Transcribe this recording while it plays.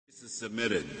Is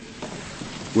submitted.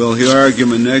 We'll hear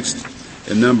argument next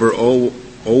in number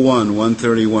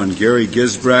 01-131, Gary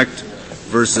Gisbrecht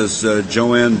versus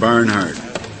Joanne Barnhart.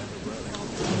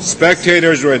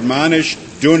 Spectators are admonished,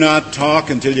 do not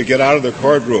talk until you get out of the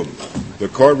courtroom. The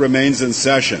court remains in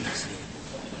session.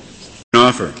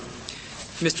 Offer.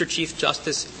 Mr. Chief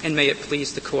Justice, and may it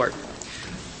please the court.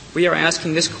 We are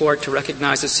asking this court to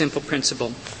recognize a simple principle.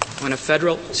 When a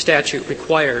federal statute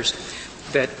requires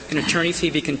that an attorney fee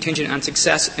be contingent on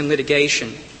success in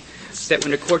litigation, that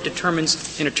when a court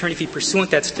determines an attorney fee pursuant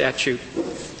to that statute,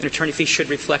 an attorney fee should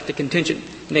reflect the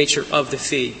contingent nature of the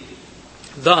fee.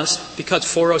 Thus, because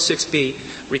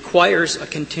 406B requires a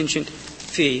contingent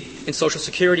fee in Social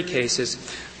Security cases,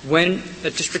 when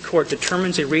a district court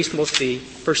determines a reasonable fee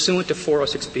pursuant to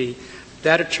 406B,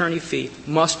 that attorney fee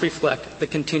must reflect the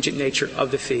contingent nature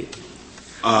of the fee.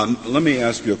 Let me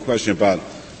ask you a question about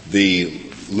the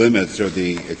limits or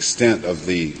the extent of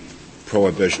the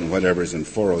prohibition, whatever is in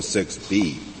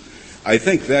 406B. I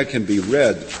think that can be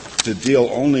read to deal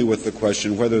only with the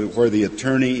question where the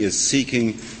attorney is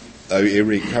seeking a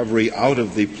recovery out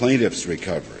of the plaintiff's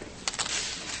recovery.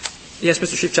 Yes,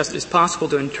 Mr. Chief Justice, it's possible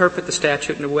to interpret the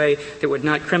statute in a way that would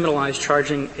not criminalize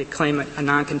charging a claimant a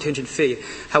non-contingent fee.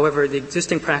 However, the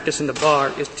existing practice in the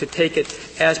bar is to take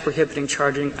it as prohibiting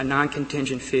charging a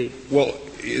non-contingent fee. Well,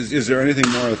 is there anything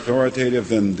more authoritative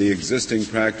than the existing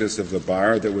practice of the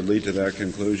bar that would lead to that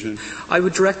conclusion? I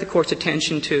would direct the Court's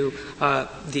attention to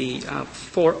the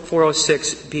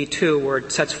 406B2, where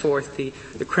it sets forth the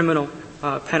criminal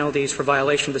penalties for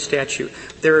violation of the statute.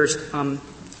 There's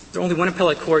only one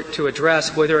appellate court to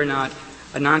address whether or not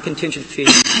a non-contingent fee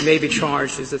may be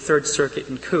charged is the Third Circuit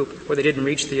in Coop, where they didn't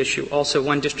reach the issue. Also,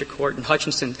 one district court in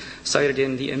Hutchinson, cited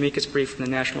in the amicus brief from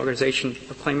the National Organization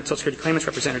of Social Security Claimants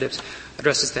Representatives,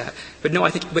 addresses that.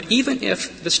 But even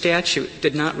if the statute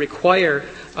did not require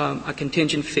a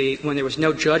contingent fee when there was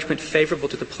no judgment favorable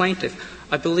to the plaintiff,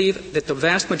 I believe that the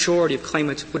vast majority of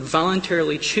claimants would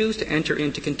voluntarily choose to enter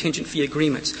into contingent fee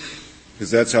agreements.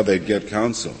 Because that's how they'd get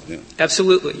counsel. Yeah.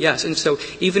 Absolutely, yes. And so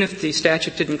even if the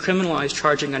statute didn't criminalize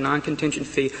charging a non-contingent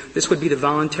fee, this would be the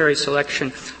voluntary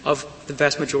selection of the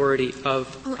vast majority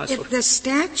of the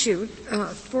statute,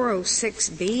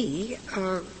 406B,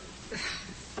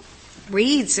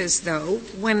 reads as though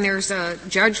when there's a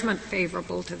judgment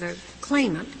favorable to the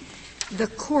claimant, the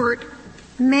court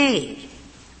may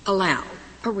allow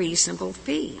a reasonable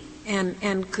fee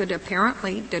and could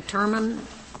apparently determine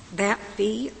that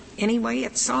fee any way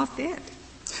it saw fit.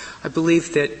 I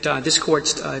believe that this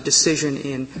Court's decision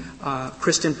in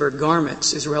Christenberg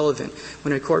Garments is relevant.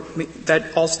 When a court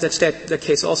that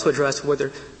case also addressed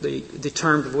whether the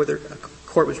term of whether a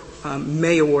court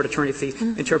may award attorney fee,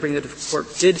 interpreting that if the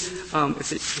court did, if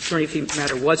the attorney fee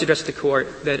matter was addressed to the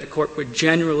court, that a court would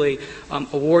generally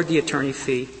award the attorney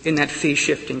fee in that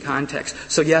fee-shifting context.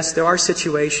 So, yes, there are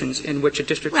situations in which a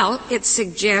district. Well, it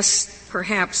suggests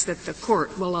perhaps that the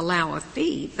court will allow a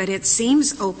fee, but it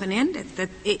seems open-ended, that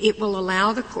it will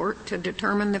allow the court to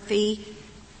determine the fee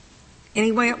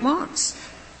any way it wants,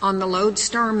 on the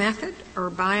lodestar method or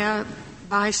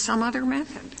by some other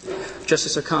method.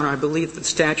 Justice O'Connor, I believe the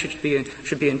statute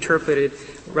should be interpreted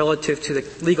relative to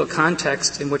the legal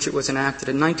context in which it was enacted.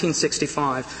 In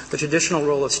 1965, the traditional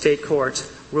role of state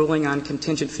courts ruling on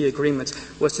contingent fee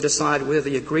agreements was to decide whether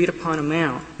the agreed-upon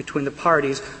amount between the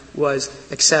parties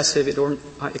was excessive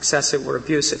or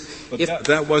abusive. But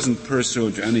that wasn't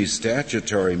pursuant to any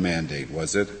statutory mandate,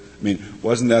 was it? I mean,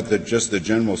 wasn't that just the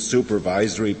general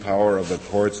supervisory power of the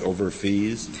courts over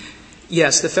fees?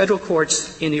 Yes, the federal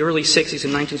courts in the early 60s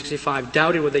in 1965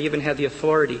 doubted whether they even had the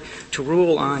authority to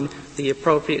rule on the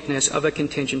appropriateness of a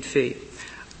contingent fee.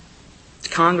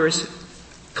 Congress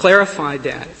clarified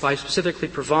that by specifically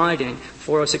providing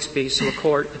 406B so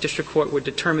a district court would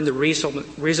determine the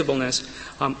reasonableness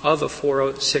of a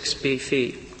 406B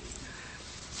fee.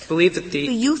 Do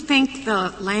you think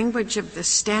the language of the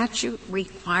statute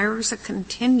requires a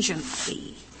contingent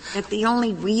fee? That the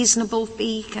only reasonable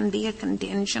fee can be a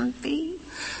contingent fee?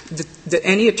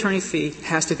 Any attorney fee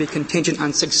has to be contingent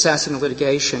on success in the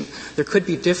litigation. There could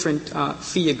be different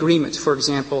fee agreements. For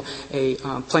example, a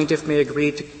plaintiff may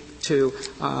agree to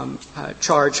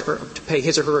charge or to pay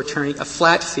his or her attorney a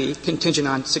flat fee contingent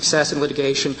on success in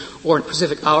litigation, or a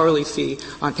specific hourly fee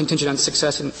contingent on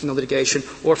success in the litigation,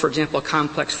 or, for example, a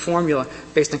complex formula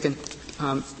based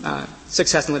on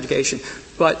success in litigation.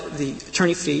 But the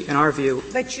attorney fee, in our view.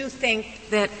 But you think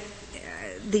that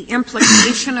the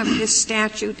implication of this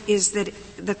statute is that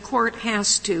the court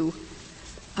has to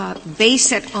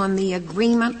base it on the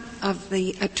agreement of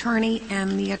the attorney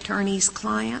and the attorney's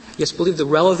client? Yes, I believe the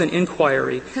relevant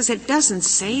inquiry. Because it doesn't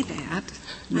say that.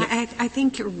 No. I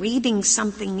think you're reading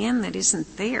something in that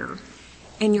isn't there,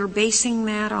 and you're basing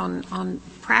that on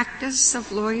practice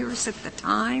of lawyers at the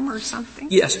time or something?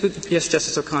 Yes,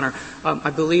 Justice O'Connor. I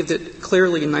believe that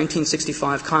clearly in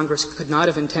 1965 Congress could not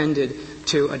have intended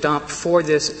to adopt for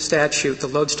this statute the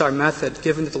lodestar method,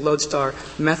 given that the lodestar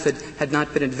method had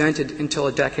not been invented until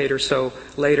a decade or so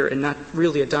later and not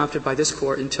really adopted by this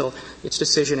Court until its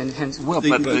decision and hence. Well,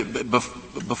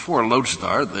 but before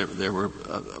lodestar, there were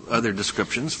other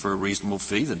descriptions for a reasonable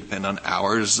fee that depend on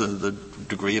hours, the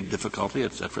degree of difficulty,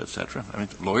 et cetera, et cetera. I mean,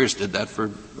 lawyers did that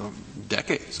for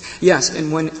decades. Yes,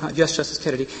 and when, yes, Justice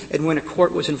Kennedy, and when a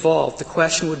court was involved, the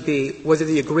question would be whether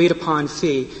the agreed upon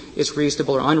fee is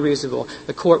reasonable or unreasonable.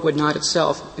 The court would not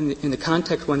itself, in the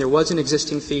context when there was an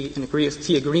existing fee,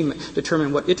 fee agreement,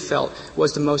 determine what it felt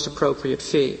was the most appropriate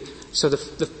fee. So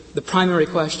the primary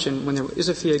question when there is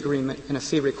a fee agreement and a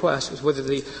fee request is whether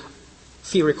the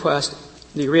fee request,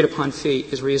 the agreed upon fee,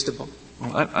 is reasonable.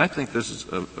 Well, I think this is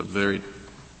a very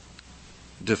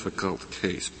difficult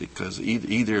case because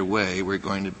either way we're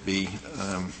going to be,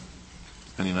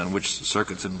 depending on which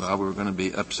circuit's involved, we're going to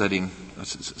be upsetting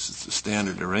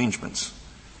standard arrangements,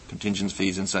 contingent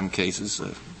fees in some cases.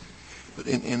 But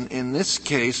in this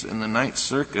case, in the Ninth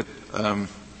Circuit,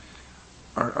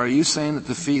 are you saying that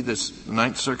the fee this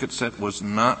Ninth Circuit set was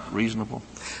not reasonable?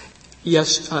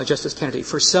 Yes, Justice Kennedy.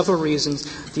 For several reasons,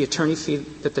 the attorney fee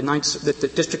that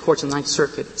the district courts in the Ninth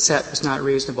Circuit set was not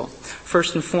reasonable.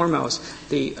 First and foremost,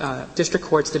 the district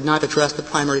courts did not address the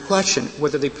primary question,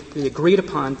 whether the agreed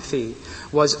upon fee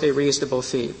was a reasonable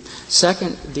fee.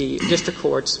 Second, the district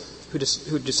courts who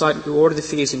ordered the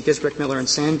fees in Gisbrecht, Miller, and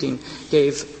Sandine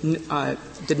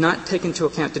did not take into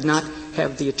account, did not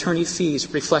have the attorney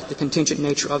fees reflect the contingent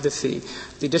nature of the fee.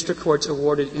 The district courts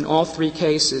awarded in all three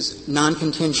cases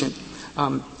non-contingent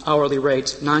hourly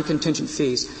rates, non-contingent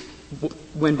fees,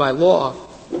 when by law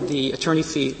the attorney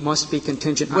fee must be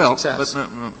contingent on success.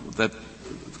 Well, but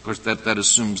of course that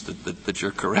assumes that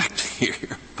you're correct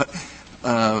here.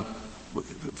 But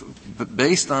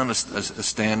based on a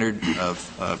standard of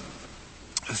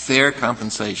fair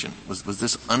compensation, was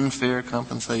this unfair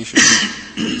compensation?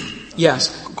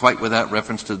 Yes. Quite without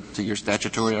reference to your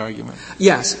statutory argument?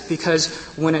 Yes, because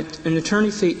when an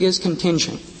attorney fee is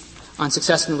contingent on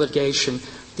success in litigation,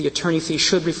 the attorney fee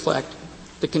should reflect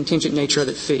the contingent nature of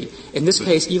the fee. In this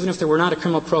case, even if there were not a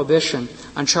criminal prohibition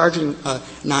on charging a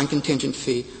non-contingent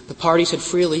fee, the parties had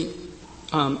freely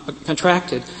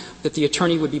contracted that the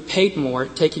attorney would be paid more,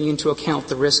 taking into account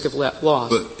the risk of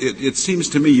loss. But it seems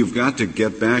to me you've got to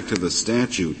get back to the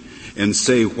statute and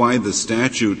say why the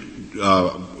statute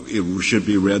it should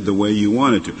be read the way you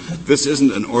want it to. This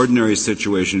isn't an ordinary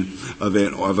situation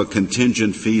of a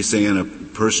contingent fee, say in a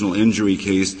personal injury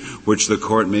case, which the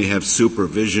court may have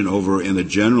supervision over in a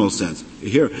general sense.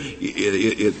 Here,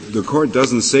 the court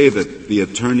doesn't say that the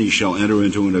attorney shall enter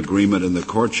into an agreement and the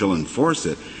court shall enforce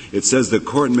it. It says the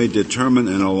court may determine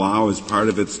and allow as part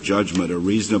of its judgment a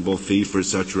reasonable fee for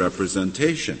such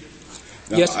representation.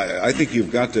 Now, yes. I think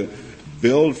you've got to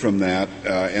build from that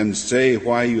and say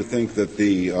why you think that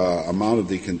the amount of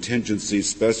the contingency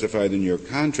specified in your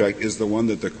contract is the one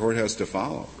that the court has to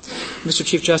follow. Mr.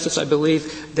 Chief Justice, I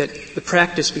believe that the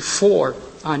practice before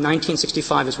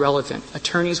 1965 is relevant.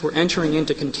 Attorneys were entering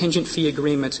into contingent fee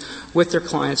agreements with their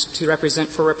clients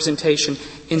for representation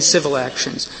in civil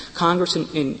actions. Congress,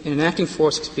 in enacting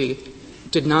 460B,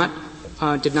 did not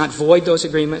void those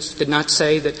agreements, did not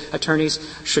say that attorneys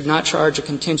should not charge a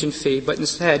contingent fee, but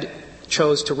instead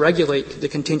chose to regulate the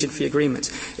contingent fee agreements.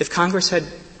 If Congress had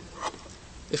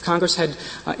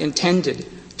intended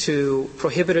to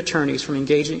prohibit attorneys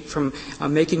from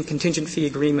making contingent fee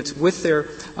agreements with their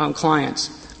clients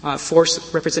for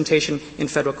representation in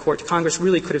federal court, Congress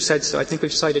really could have said so. I think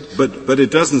we've cited. But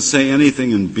it doesn't say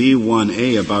anything in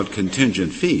B1A about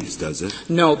contingent fees, does it?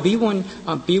 No, B1A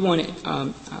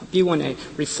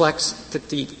reflects that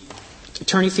the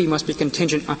attorney fee must be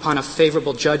contingent upon a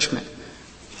favorable judgment.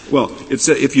 Well,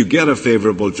 if you get a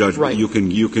favorable judgment, right. you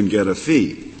can get a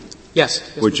fee.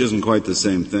 Yes. Which isn't quite the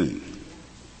same thing.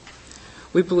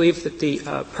 We believe that the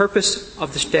purpose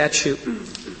of the statute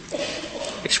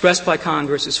expressed by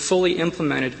Congress is fully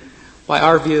implemented by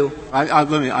our view.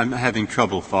 I'm having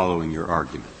trouble following your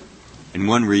argument. And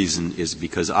one reason is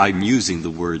because I'm using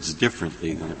the words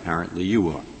differently than apparently you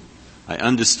are. I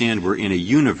understand we're in a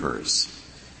universe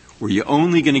where you're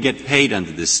only going to get paid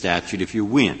under this statute if you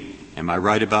win. Am I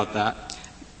right about that?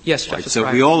 Yes, Justice. So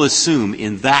right. We all assume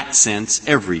in that sense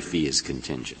every fee is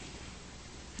contingent.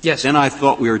 Yes. Then I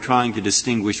thought we were trying to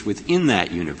distinguish within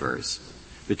that universe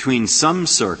between some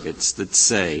circuits that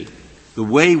say the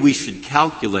way we should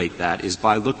calculate that is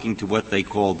by looking to what they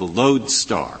call the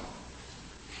lodestar,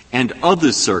 and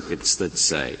other circuits that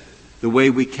say the way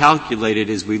we calculate it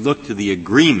is we look to the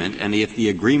agreement, and if the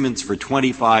agreement's for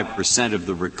 25% of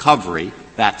the recovery,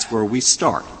 that's where we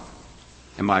start.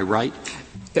 Am I right?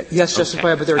 Yes, Justice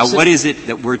Breyer, but there are... Now, what is it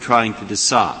that we're trying to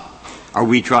decide? Are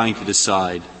we trying to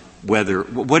decide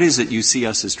what is it you see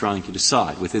us as trying to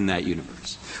decide within that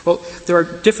universe? Well, there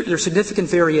are significant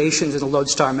variations in the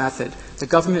lodestar method. The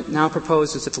government now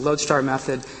proposes that the lodestar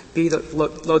method be the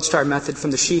lodestar method from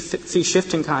the fee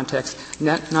shifting context,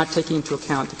 not taking into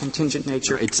account the contingent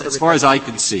nature. As far as I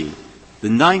can see, the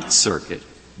Ninth Circuit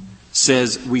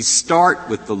says we start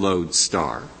with the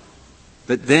lodestar,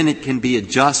 but then it can be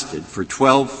adjusted for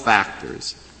 12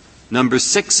 factors, number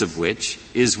 6 of which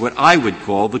is what I would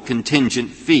call the contingent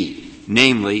fee,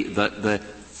 namely the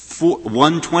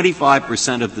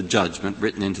 125% of the judgment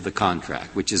written into the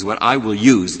contract, which is what I will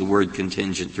use the word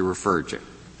contingent to refer to.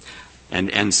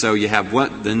 And so you have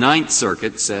what the Ninth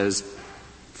Circuit says,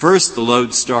 first the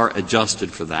lodestar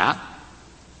adjusted for that,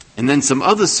 and then some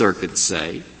other circuits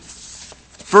say,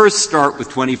 first start with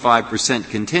 25%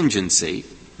 contingency,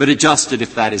 but adjust it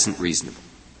if that isn't reasonable.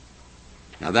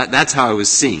 Now that's how I was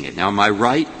seeing it. Now am I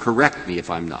right? Correct me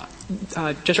if I'm not.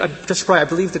 Just right. I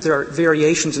believe that there are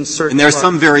variations in certain... And there are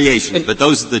some variations, but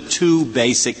those are the two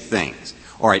basic things.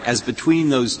 All right, as between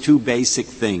those two basic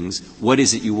things, what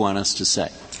is it you want us to say?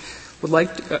 Would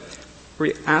like to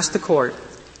ask the Court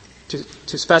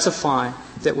to specify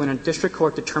that when a district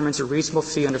court determines a reasonable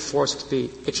fee under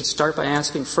 406B, it should start by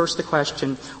asking first the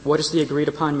question, what is the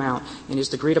agreed-upon amount? And is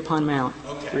the agreed-upon amount...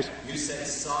 Okay. You say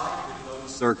side with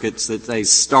those circuits that they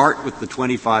start with the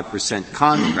 25%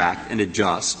 contract and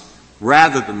adjust,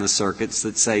 rather than the circuits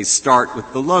that say start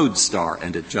with the lodestar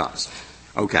and adjust.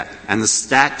 Okay. And the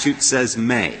statute says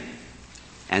may.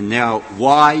 And now,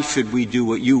 why should we do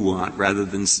what you want rather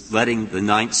than letting the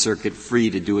Ninth Circuit free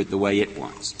to do it the way it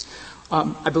wants?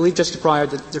 I believe, Justice Breyer,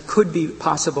 that there could be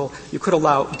possible, you could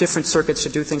allow different circuits to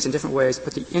do things in different ways,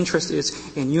 but the interest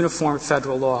is in uniform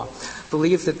federal law. I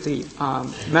believe that the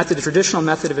traditional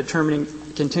method of determining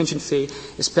contingent fee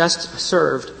is best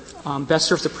serves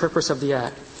the purpose of the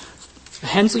Act. The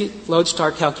Hensley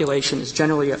lodestar calculation is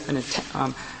generally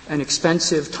an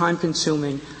expensive,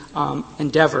 time-consuming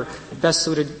endeavor, best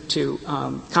suited to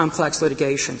complex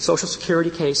litigation. Social Security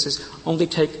cases only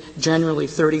take generally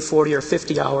 30, 40, or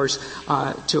 50 hours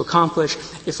to accomplish.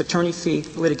 If attorney fee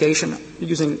litigation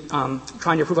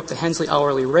trying to prove up the Hensley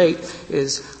hourly rate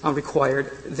is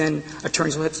required, then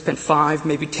attorneys will have to spend 5,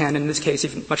 maybe 10, in this case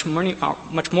even much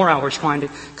more hours trying to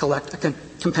collect a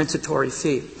compensatory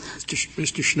fee.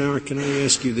 Mr. Schnauer, can I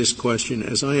ask you this question?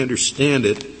 As I understand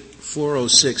it,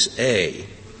 406A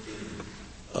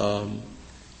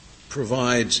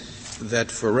provides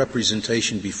that for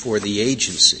representation before the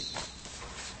agency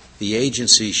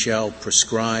shall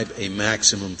prescribe a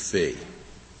maximum fee.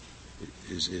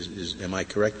 Am I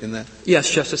correct in that? Yes,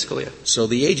 Justice Scalia. So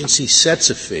the agency sets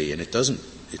a fee, and it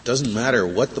doesn't matter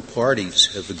what the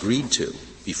parties have agreed to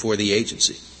before the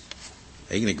agency.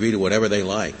 They can agree to whatever they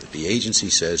like, but the agency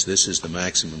says this is the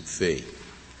maximum fee.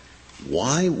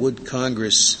 Why would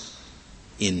Congress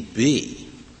in B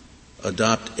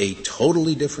adopt a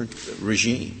totally different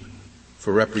regime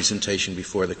for representation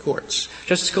before the courts?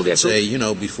 Justice Scalia, say,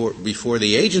 before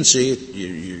the agency,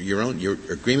 your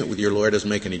agreement with your lawyer doesn't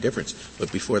make any difference.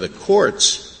 But before the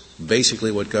courts,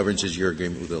 basically what governs is your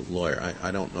agreement with the lawyer.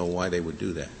 I don't know why they would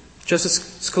do that. Justice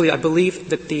Scalia, I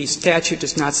believe that the statute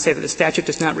does not say that. The statute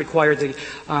does not require the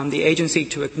agency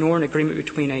to ignore an agreement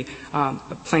between a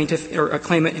plaintiff or a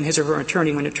claimant and his or her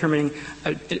attorney when determining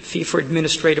a fee for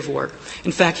administrative work.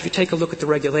 In fact, if you take a look at the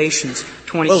regulations,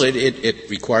 it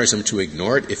requires them to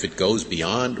ignore it if it goes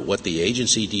beyond what the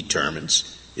agency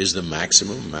determines is the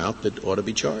maximum amount that ought to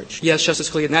be charged. Yes, Justice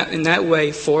Scalia. In that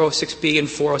way, 406B and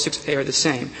 406A are the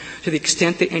same. To the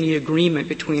extent that any agreement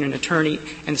between an attorney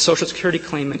and the Social Security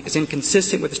claimant is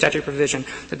inconsistent with the statutory provision,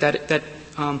 that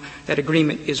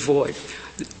agreement is void.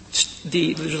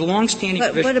 There's a long-standing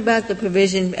provision. What about the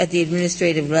provision at the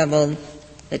administrative level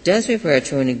that does refer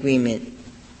to an agreement?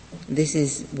 This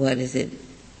is, what is it,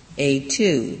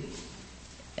 A2,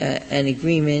 an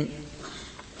agreement.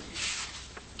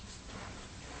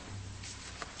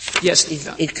 Yes.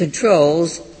 It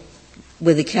controls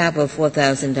with a cap of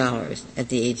 $4,000 at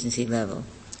the agency level.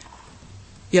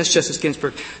 Yes, Justice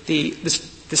Ginsburg. The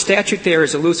The statute there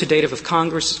is elucidative of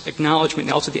Congress' acknowledgement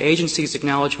and also the agency's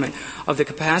acknowledgement of the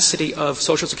capacity of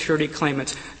Social Security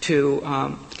claimants to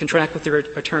contract with their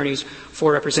attorneys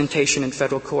for representation in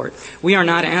federal court. We are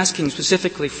not asking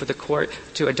specifically for the court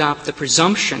to adopt the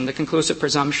presumption, the conclusive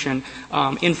presumption,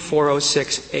 in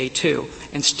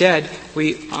 406A2. Instead,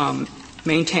 we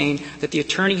maintain that the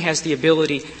attorney has the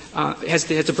ability, has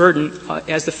the burden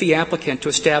as the fee applicant to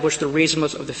establish the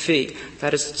reasonableness of the fee.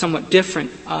 That is somewhat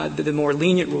different than the more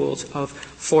lenient rules of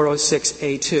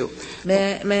 406A2.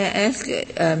 May I ask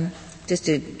just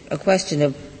a question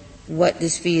of what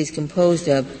this fee is composed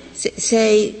of?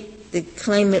 Say the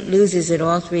claimant loses at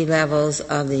all three levels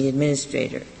of the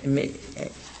administrative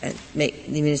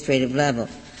level,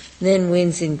 then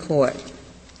wins in court.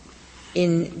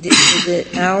 In the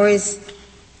hours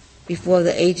before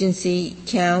the agency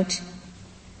count,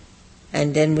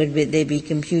 and then would they be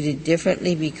computed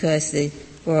differently because the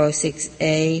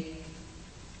 406A?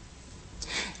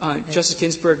 Justice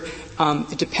Ginsburg,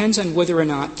 it depends on whether or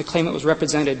not the claimant was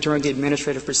represented during the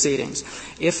administrative proceedings.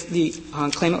 If the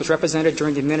claimant was represented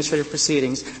during the administrative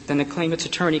proceedings, then the claimant's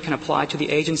attorney can apply to the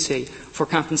agency for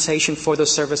compensation for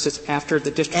those services after the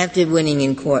district. After winning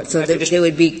in court. So they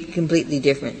would be completely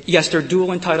different. Yes, they're dual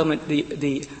entitlement.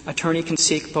 The attorney can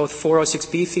seek both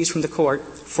 406B fees from the court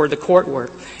for the court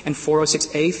work and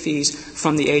 406A fees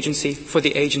from the agency for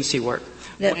the agency work.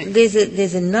 Now,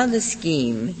 there's another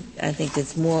scheme, I think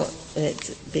it's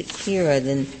a bit clearer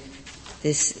than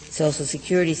this Social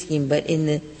Security scheme, but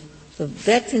for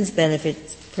veterans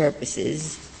benefits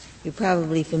purposes, you're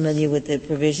probably familiar with the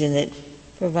provision that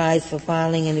provides for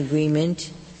filing an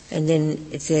agreement, and then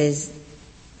it says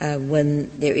when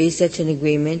there is such an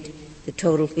agreement, the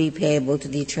total fee payable to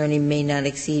the attorney may not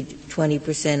exceed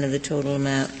 20% of the total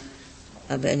amount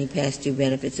of any past due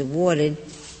benefits awarded.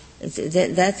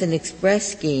 That's an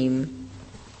express scheme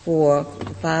for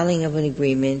the filing of an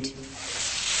agreement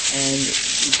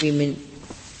and agreement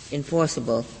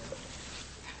enforceable.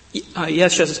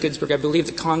 Yes, Justice Ginsburg, I believe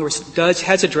that Congress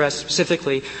has addressed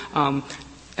specifically and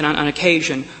on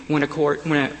occasion when the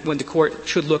court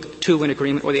should look to an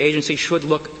agreement or the agency should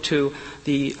look to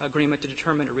the agreement to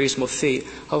determine a reasonable fee.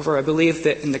 However, I believe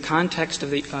that in the context of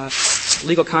the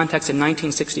legal context in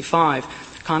 1965,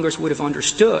 Congress would have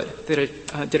understood that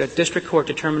a district court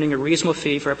determining a reasonable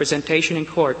fee for representation in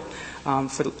court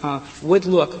would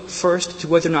look first to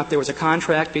whether or not there was a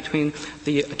contract between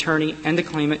the attorney and the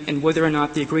claimant and whether or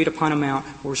not the agreed-upon amount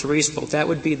was reasonable. That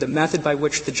would be the method by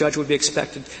which the judge would be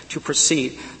expected to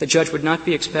proceed. The judge would not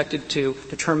be expected to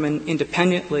determine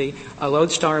independently a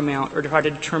lodestar amount or to try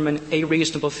to determine a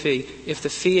reasonable fee. If the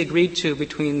fee agreed to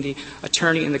between the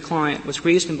attorney and the client was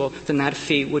reasonable, then that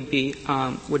fee would be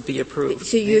approved.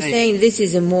 So you're saying this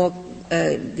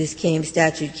is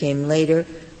statute came later,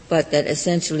 but that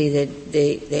essentially that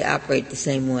they operate the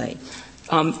same way.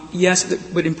 Yes,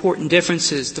 but important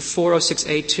differences. The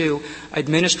 406A2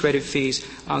 administrative fees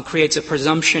creates a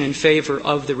presumption in favor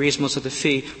of the reasonableness of the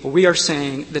fee. But we are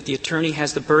saying that the attorney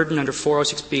has the burden under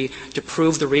 406B to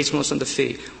prove the reasonableness of the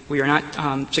fee. We are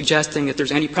not suggesting that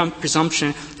there's any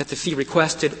presumption that the fee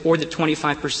requested or that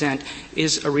 25%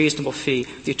 is a reasonable fee.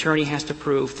 The attorney has to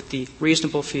prove that the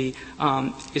reasonable fee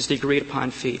is the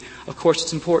agreed-upon fee. Of course,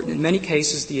 it's important. In many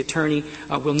cases, the attorney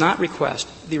will not request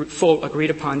the full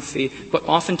agreed-upon fee, but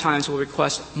oftentimes will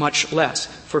request much less.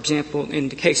 For example, in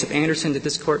the case of Anderson that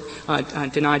this Court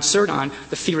denied cert on,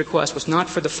 the fee request was not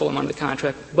for the full amount of the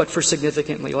contract, but for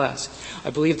significantly less. I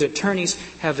believe that attorneys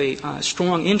have a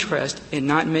strong interest in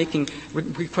not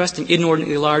requesting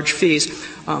inordinately large fees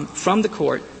from the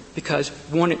Court because,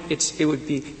 one, it would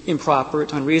be improper,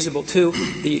 it's unreasonable. Two,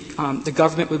 the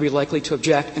government would be likely to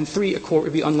object. And three, a court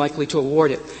would be unlikely to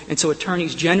award it. And so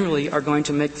attorneys generally are going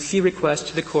to make fee requests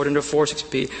to the Court under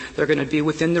 406B. They're going to be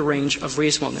within the range of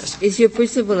reasonableness. Is your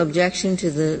principal objection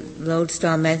to the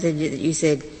lodestar method that you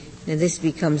said that this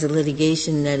becomes a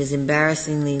litigation that is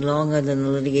embarrassingly longer than the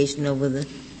litigation over the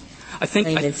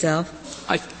claim itself?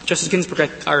 Justice Ginsburg,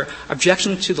 our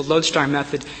objection to the lodestar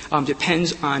method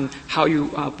depends on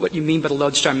what you mean by the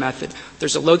lodestar method.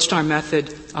 There's a lodestar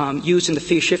method used in the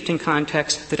fee-shifting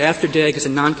context that after DEG is a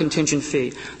non-contingent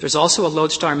fee. There's also a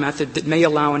lodestar method that may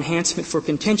allow enhancement for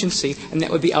contingency, and that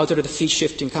would be out of the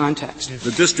fee-shifting context.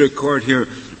 The district court here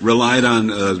relied on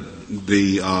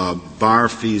the bar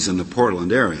fees in the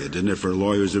Portland area, didn't it, for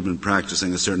lawyers who have been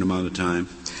practicing a certain amount of time?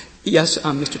 Yes,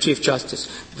 Mr. Chief Justice.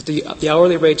 But the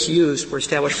hourly rates used were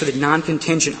established for the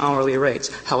non-contingent hourly rates.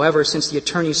 However, since the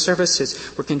attorney's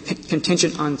services were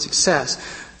contingent on success,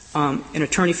 an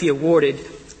attorney fee awarded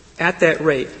at that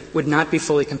rate would not be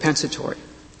fully compensatory.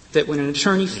 That when an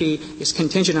attorney fee is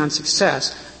contingent on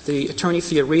success, the attorney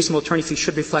fee, a reasonable attorney fee,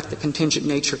 should reflect the contingent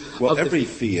nature well, of the every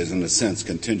fee is, in a sense,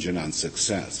 contingent on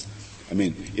success. I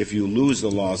mean, if you lose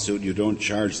the lawsuit, you don't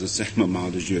charge the same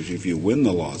amount as if you win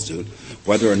the lawsuit,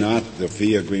 whether or not the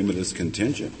fee agreement is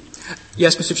contingent.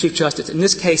 Yes, Mr. Chief Justice. In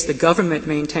this case, the government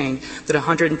maintained that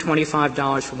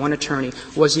 $125 for one attorney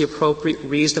was the appropriate,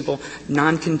 reasonable,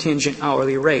 non-contingent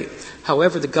hourly rate.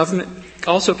 However, the government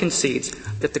also concedes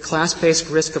that the class-based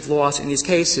risk of loss in these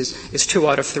cases is 2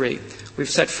 out of 3. We've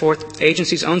set forth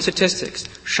agency's own statistics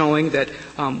showing that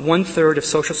 1/3 of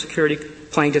Social Security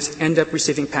plaintiffs end up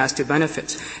receiving past due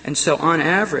benefits. And so on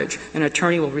average, an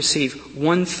attorney will receive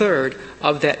 1/3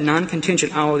 of that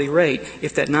non-contingent hourly rate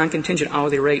if that non-contingent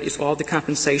hourly rate is all the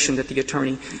compensation that the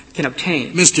attorney can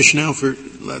obtain. Mr. Schnaufer,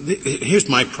 here's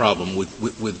my problem with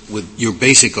your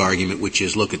basic argument, which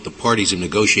is, look, at the parties have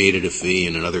negotiated a fee.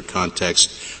 In another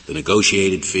context, the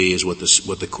negotiated fee is what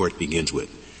the court begins with.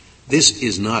 This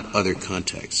is not other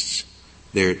contexts.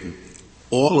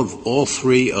 All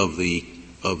three of the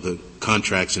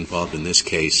contracts involved in this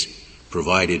case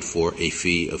provided for a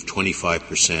fee of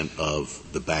 25% of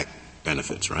the back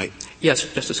benefits, right? Yes,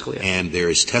 Justice Scalia. And there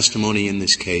is testimony in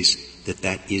this case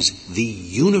that is the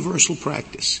universal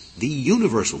practice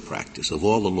of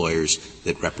all the lawyers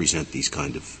that represent these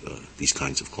kinds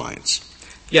of clients.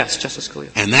 Yes, Justice Scalia.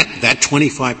 And that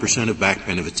 25% of back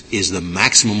benefits is the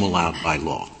maximum allowed by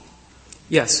law.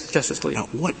 Yes, Justice Scalia. Now,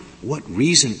 what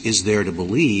reason is there to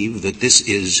believe that this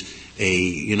is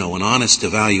an honest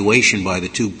evaluation by the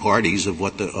two parties of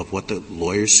what the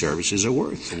lawyer's services are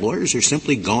worth? The lawyers are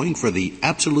simply going for the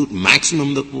absolute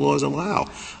maximum that the laws allow.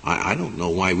 I don't know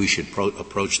why we should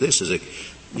approach this as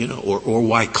or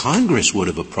why Congress would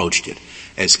have approached it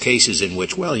as cases in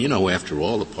which, after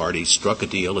all, the parties struck a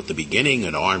deal at the beginning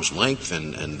at arm's length,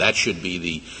 and that should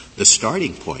be the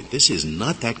starting point. This is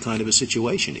not that kind of a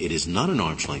situation. It is not an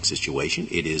arm's length situation.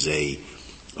 It is a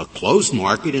closed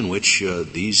market in which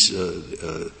these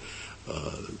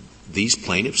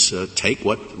plaintiffs take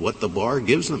what the bar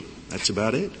gives them. That's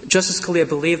about it. Justice Scalia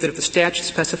believed that if the statute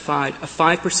specified a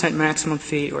 5% maximum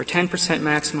fee or a 10%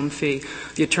 maximum fee,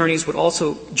 the attorneys would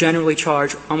also generally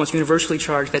charge, almost universally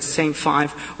charge, that same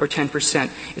 5 or 10%.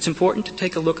 It's important to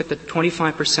take a look at the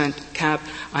 25% cap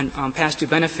on past due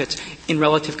benefits in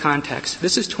relative context.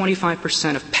 This is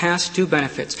 25% of past due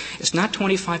benefits. It's not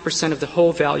 25% of the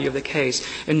whole value of the case.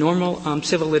 In normal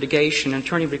civil litigation, an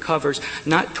attorney recovers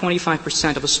not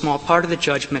 25% of a small part of the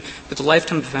judgment, but the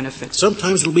lifetime of benefits.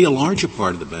 Sometimes it'll be a larger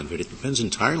part of the benefit. It depends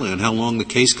entirely on how long the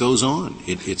case goes on.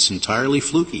 It's entirely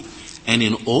fluky. And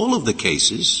in all of the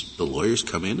cases, the lawyers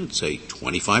come in and say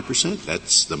 25%,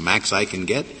 that's the max I can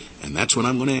get, and that's what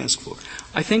I'm going to ask for.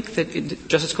 I think that,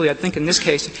 Justice Scalia, I think in this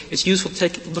case it's useful to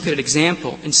take a look at an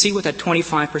example and see what that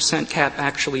 25% cap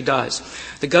actually does.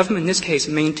 The government in this case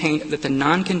maintained that the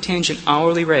non-contingent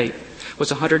hourly rate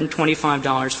was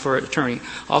 $125 for an attorney.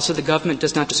 Also, the government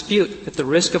does not dispute that the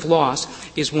risk of loss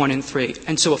is 1 in 3.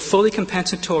 And so a fully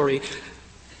compensatory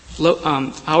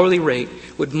hourly rate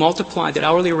would multiply that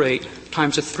hourly rate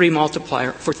times a 3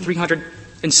 multiplier for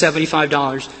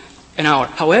 $375 an hour.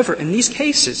 However, in these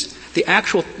cases, the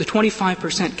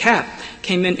 25% cap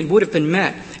came in and would have been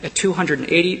met at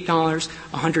 $280,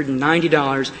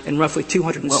 $190, and roughly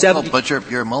 $270. Well, but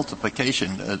your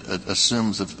multiplication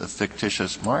assumes a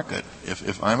fictitious market.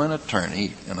 If I'm an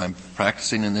attorney and I'm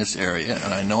practicing in this area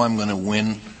and I know I'm going to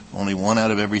win only 1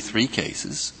 out of every 3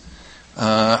 cases,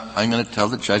 I'm going to tell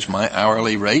the judge my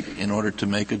hourly rate in order to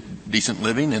make a decent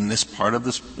living in this part of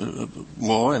this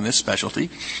law and this specialty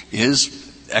is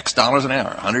X dollars an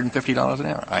hour, $150 an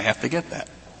hour. I have to get that.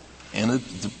 And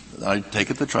I take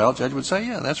it the trial judge would say,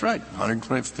 yeah, that's right,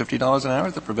 $150 an hour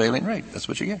is the prevailing rate. That's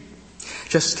what you get.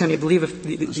 Justice Kennedy, I believe if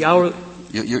the hour...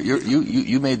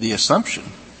 You made the assumption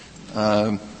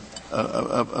of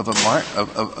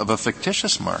a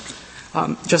fictitious market.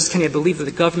 Justice Kennedy, I believe that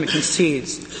the government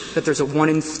concedes that there's a 1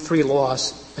 in 3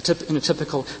 loss in a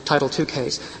typical Title II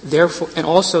case. Therefore, and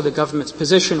also the government's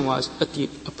position was that the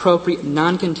appropriate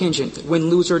non-contingent win,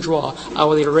 lose, or draw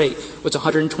hourly rate was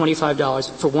 $125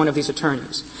 for one of these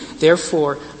attorneys.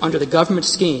 Therefore, under the government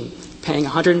scheme, paying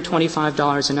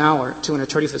 $125 an hour to an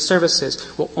attorney for the services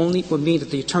will mean that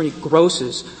the attorney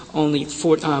grosses only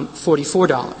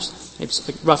 $44. It's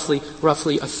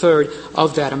roughly a third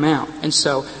of that amount. And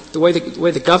so the way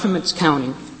the government's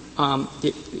counting,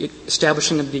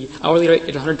 establishing the hourly rate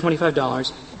at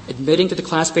 $125 admitting to the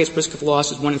class-based risk of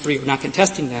loss is 1 in 3, we're not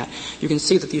contesting that, you can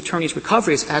see that the attorney's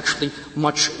recovery is actually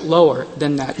much lower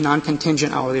than that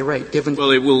non-contingent hourly rate. Given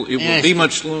well, it will be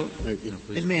much lower.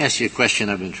 Let me ask you a question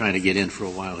I've been trying to get in for a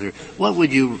while here. What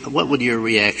would your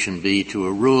reaction be to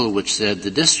a rule which said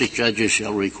the district judges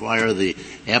shall require the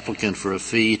applicant for a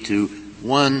fee to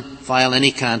 1, file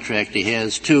any contract he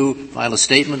has, 2, file a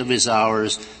statement of his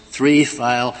hours, 3,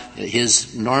 file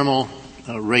his normal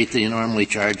rate that he normally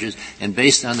charges, and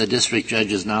based on the district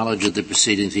judge's knowledge of the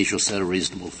proceedings, he shall set a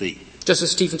reasonable fee?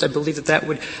 Justice Stevens, I believe that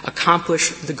would accomplish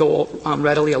the goal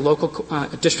readily. A local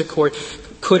district court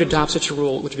could adopt such a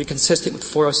rule, which would be consistent with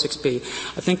 406B.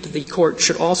 I think that the court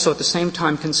should also at the same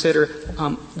time consider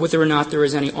whether or not there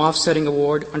is any offsetting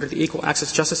award under the Equal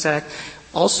Access Justice Act,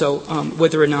 also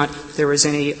whether or not there is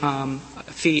any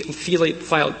fee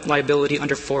liability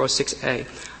under 406A.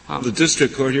 The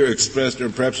district court here expressed, or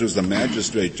perhaps it was the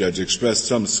magistrate judge, expressed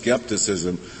some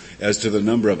skepticism as to the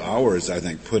number of hours, I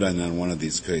think, put on one of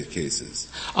these cases.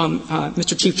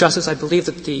 Mr. Chief Justice, I believe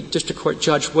that the district court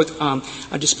judge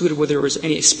disputed whether there was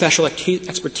any special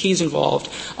expertise involved.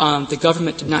 The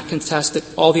government did not contest that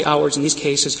all the hours in these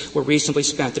cases were reasonably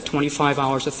spent, the 25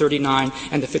 hours, the 39,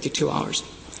 and the 52 hours.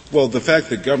 Well, the fact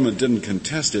that government didn't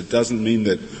contest it doesn't mean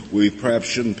that we perhaps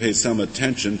shouldn't pay some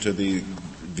attention to the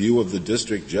view of the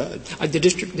district judge.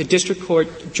 The district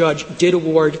court judge did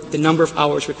award the number of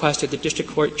hours requested. The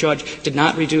district court judge did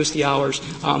not reduce the hours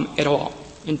at all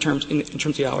in terms of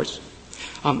the hours.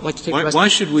 Like to take why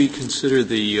should we consider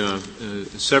the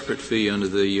separate fee under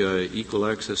the Equal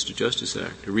Access to Justice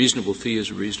Act? A reasonable fee is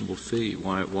a reasonable fee.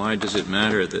 Why does it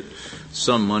matter that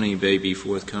some money may be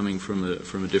forthcoming from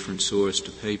a different source to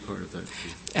pay part of that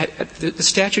fee? The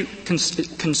statute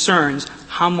concerns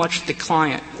how much the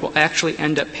client will actually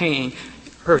end up paying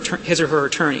his or her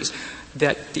attorneys.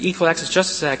 That the Equal Access to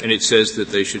Justice Act, and it says that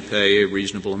they should pay a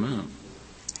reasonable amount.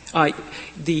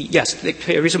 Yes, they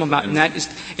pay a reasonable amount, and that is,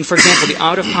 and for example, the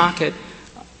out-of-pocket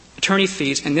attorney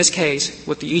fees in this case,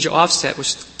 with the EJA offset,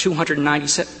 was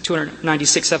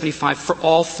 $296.75 for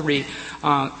all three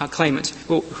claimants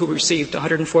who received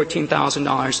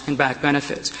 $114,000 in back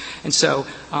benefits, and so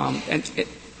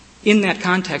in that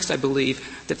context, I believe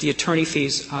that the attorney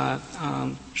fees,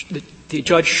 the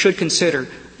judge should consider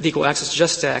the Equal Access to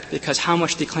Justice Act because how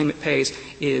much the claimant pays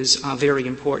is very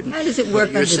important. How does it work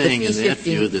under the fee shifting? You're saying in that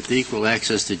view that the Equal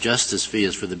Access to Justice fee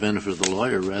is for the benefit of the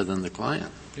lawyer rather than the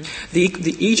client. The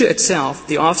EJA itself,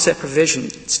 the offset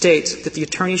provision, states that the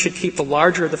attorney should keep the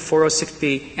larger of the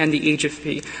 406B and the EJA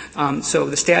fee. So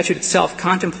the statute itself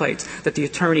contemplates that the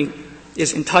attorney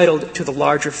is entitled to the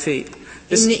larger fee.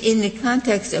 In the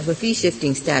context of a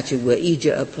fee-shifting statute where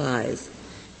EJA applies,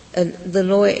 the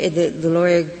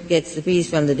lawyer gets the fees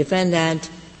from the defendant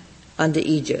under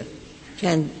EJA.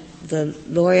 Can the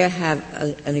lawyer have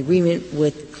an agreement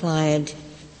with the client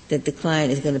that the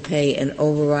client is going to pay an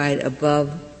override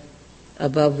above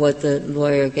what the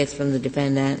lawyer gets from the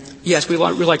defendant? Yes, we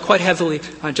rely quite heavily,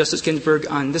 Justice Ginsburg,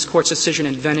 on this Court's decision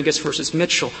in Venegas versus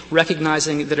Mitchell,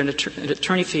 recognizing that an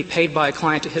attorney fee paid by a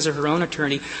client to his or her own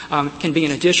attorney can be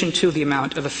in addition to the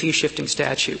amount of a fee-shifting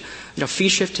statute.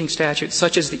 Fee-shifting statutes,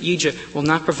 such as the EJA, will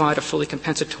not provide a fully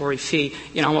compensatory fee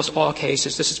in almost all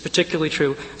cases. This is particularly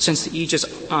true since the EJA's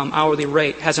hourly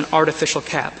rate has an artificial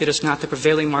cap. It is not the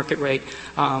prevailing market rate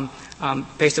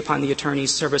based upon the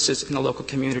attorney's services in the local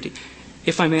community.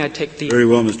 If I may, I'd take the... Very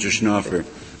well, Mr. Schnaufer.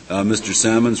 Mr.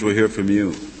 Salmons, we'll hear from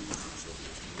you.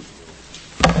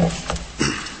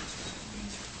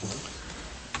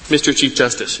 Mr. Chief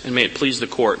Justice, and may it please the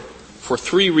Court, for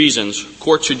three reasons,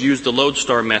 courts should use the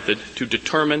lodestar method to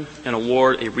determine and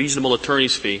award a reasonable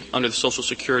attorney's fee under the Social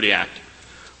Security Act.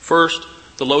 First,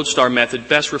 the lodestar method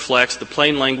best reflects the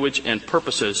plain language and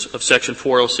purposes of Section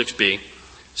 406B.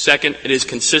 Second, it is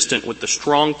consistent with the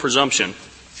strong presumption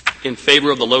in favor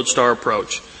of the lodestar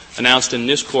approach announced in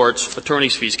this Court's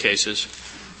attorney's fees cases.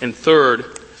 And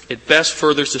third, it best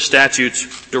furthers the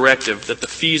statute's directive that the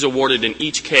fees awarded in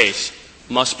each case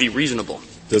must be reasonable.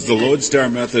 Does the lodestar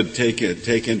method take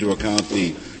into account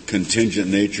the contingent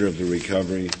nature of the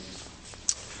recovery?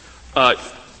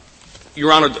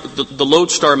 Your Honor, the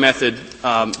lodestar method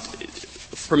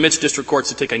permits district courts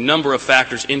to take a number of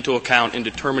factors into account in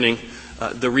determining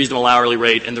the reasonable hourly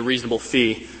rate and the reasonable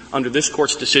fee. Under this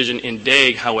Court's decision in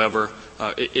Daig, however,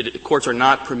 courts are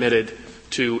not permitted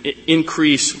to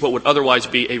increase what would otherwise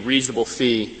be a reasonable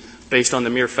fee based on the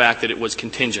mere fact that it was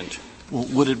contingent. Well,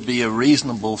 would it be a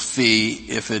reasonable fee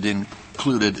if it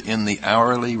included in the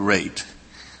hourly rate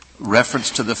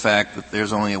reference to the fact that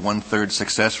there's only a 1/3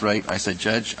 success rate? I said,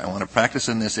 Judge, I want to practice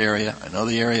in this area. I know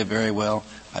the area very well.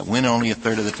 I win only a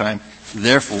third of the time.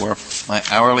 Therefore, my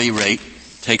hourly rate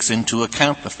takes into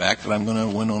account the fact that I'm going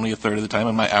to win only a third of the time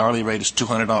and my hourly rate is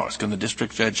 $200. Can the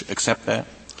district judge accept that?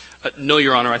 No,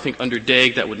 Your Honor. I think under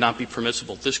Daig that would not be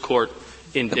permissible. This Court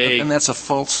in Daig... And that's a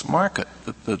false market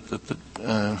that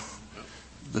the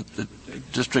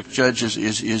district judge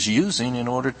is using in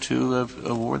order to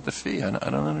award the fee. I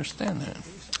don't understand that.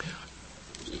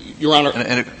 Your Honor...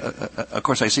 And of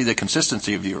course, I see the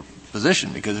consistency of your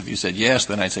position, because if you said yes,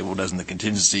 then I'd say, well, doesn't the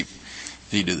contingency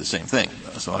fee do the same thing?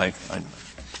 So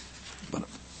but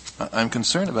I'm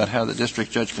concerned about how the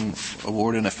district judge can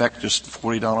award, in effect, just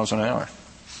 $40 an hour.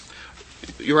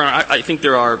 Your Honor, I think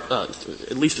there are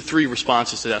at least three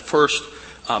responses to that. First,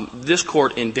 this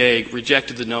Court in Daig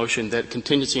rejected the notion that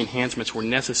contingency enhancements were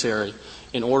necessary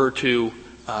in order to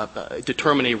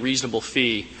determine a reasonable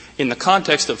fee in the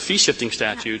context of fee-shifting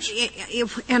statutes.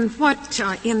 And what,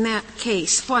 in that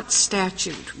case, what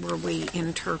statute were we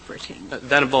interpreting?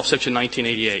 That involves Section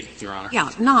 1988, Your Honor.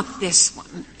 Yeah, not this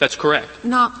one. That's correct.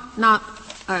 Not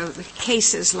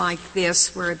cases like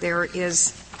this where there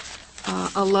is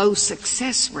a low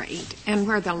success rate and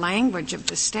where the language of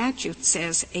the statute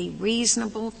says a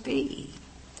reasonable fee.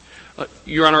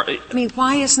 Your Honor, I mean,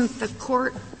 why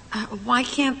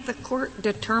can't the court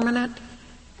determine it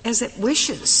as it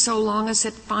wishes, so long as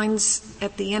it finds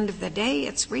at the end of the day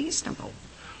it's reasonable?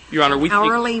 Your Honor,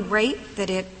 hourly rate that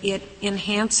it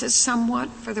enhances somewhat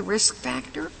for the risk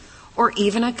factor, or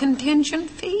even a contingent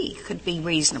fee could be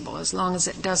reasonable as long as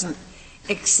it doesn't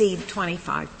exceed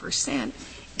 25%.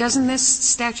 Doesn't this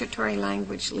statutory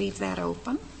language leave that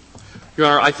open? Your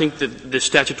Honor, I think that the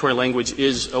statutory language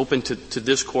is open to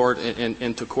this Court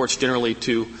and to courts generally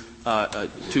to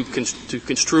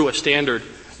construe a standard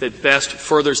that best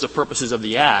furthers the purposes of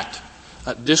the Act.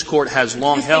 This Court has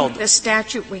long held. The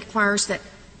statute requires that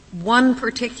one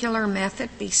particular method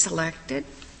be selected,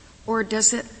 or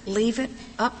does it leave it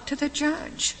up to the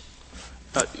judge?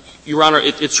 Your Honor,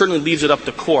 it certainly leaves it up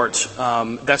to courts.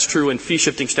 That's true in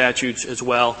fee-shifting statutes as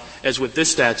well as with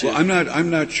this statute. Well, I'm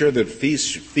not sure that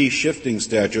fee-shifting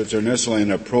statutes are necessarily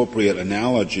an appropriate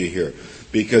analogy here,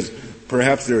 because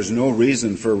perhaps there's no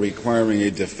reason for requiring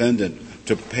a defendant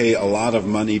to pay a lot of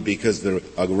money because the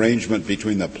arrangement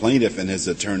between the plaintiff and his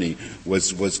attorney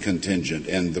was contingent,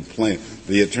 and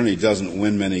the attorney doesn't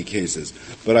win many cases.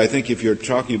 But I think if you're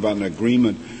talking about an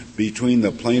agreement between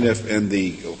the plaintiff and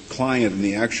the client in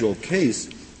the actual case,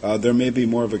 there may be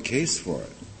more of a case for it.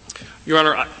 Your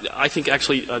Honor, I think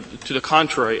actually to the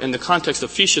contrary. In the context of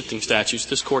fee-shifting statutes,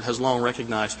 this Court has long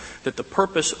recognized that the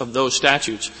purpose of those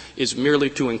statutes is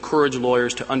merely to encourage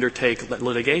lawyers to undertake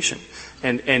litigation.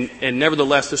 And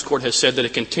nevertheless, this Court has said that a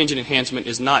contingent enhancement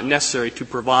is not necessary to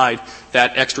provide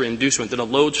that extra inducement, that a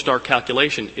lodestar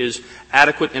calculation is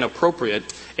adequate and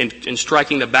appropriate in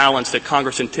striking the balance that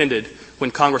Congress intended when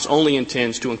Congress only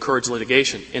intends to encourage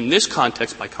litigation. In this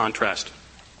context, by contrast,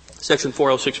 Section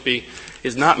 406B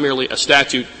is not merely a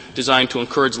statute designed to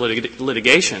encourage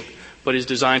litigation, but is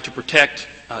designed to protect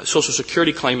Social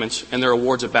Security claimants and their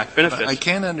awards of back benefits. I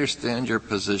can't understand your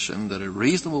position that a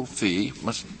reasonable fee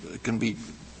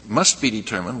must be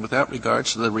determined without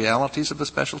regards to the realities of the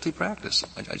specialty practice.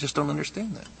 I just don't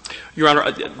understand that. Your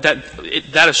Honor,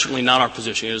 that is certainly not our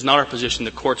position. It is not our position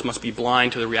that courts must be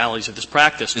blind to the realities of this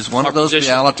practice. Is one of those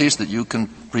realities that you can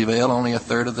prevail only a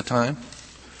third of the time?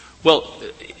 Well,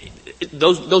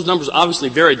 those numbers obviously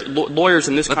vary. Lawyers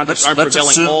in this context aren't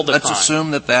prevailing all the time. Let's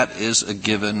assume that is a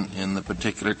given in the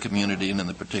particular community and in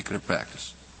the particular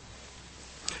practice.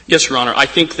 Yes, Your Honor. I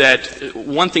think that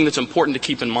one thing that's important to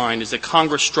keep in mind is that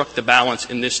Congress struck the balance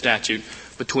in this statute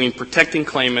between protecting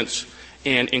claimants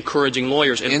and encouraging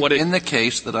lawyers. And in the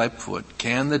case that I put,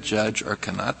 can the judge or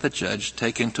cannot the judge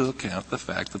take into account the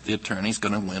fact that the attorney is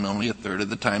going to win only a third of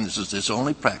the time? This is his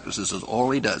only practice. This is all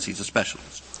he does. He's a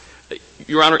specialist.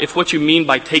 Your Honor, if what you mean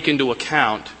by take into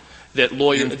account that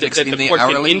the court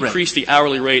can increase the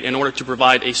hourly rate in order to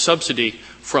provide a subsidy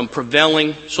from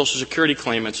prevailing Social Security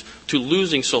claimants to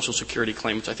losing Social Security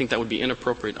claimants, I think that would be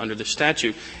inappropriate under this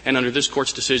statute and under this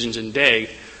Court's decisions in Day,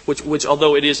 which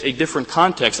although it is a different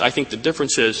context, I think the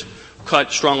differences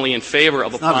cut strongly in favor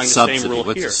of applying the same rule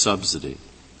What's here. a subsidy?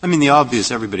 I mean, the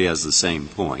obvious, everybody has the same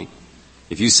point.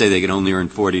 If you say they can only earn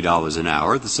 $40 an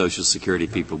hour, the Social Security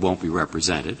people won't be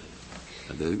represented,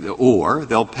 or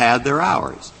they'll pad their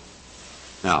hours.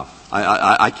 Now,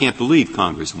 I can't believe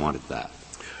Congress wanted that.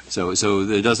 So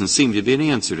there doesn't seem to be an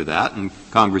answer to that, and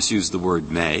Congress used the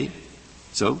word may.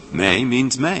 So may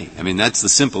means may. I mean, that's the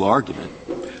simple argument.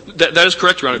 That is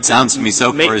correct, Your Honor. It sounds to me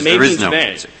so far as there is no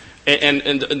answer. And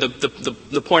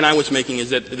the point I was making is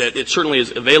that it certainly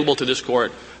is available to this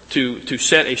Court to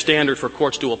set a standard for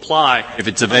courts to apply. If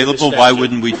it's available, why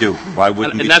wouldn't we do it? Why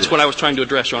wouldn't we? And that's what I was trying to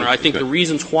address, Your Honor. I think the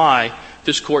reasons why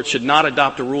this Court should not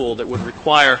adopt a rule that would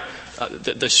require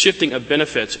the shifting of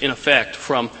benefits, in effect,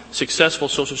 from successful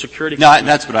Social Security. No,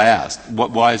 that's what I asked.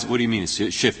 What do you mean it's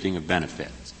shifting of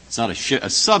benefits? It's not a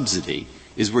subsidy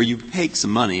is where you take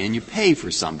some money and you pay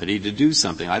for somebody to do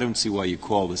something. I don't see why you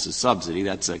call this a subsidy.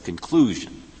 That's a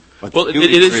conclusion. What they're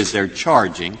doing is they're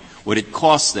charging what it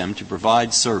costs them to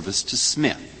provide service to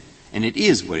Smith. And it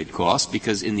is what it costs,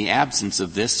 because in the absence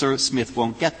of this, Smith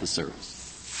won't get the service.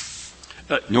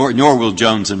 Nor will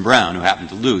Jones and Brown, who happen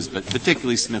to lose, but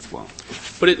particularly Smith won't.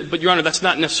 But Your Honor, that's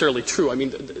not necessarily true. I mean,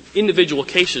 the individual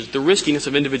cases, the riskiness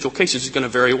of individual cases is going to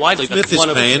vary widely.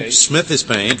 Smith is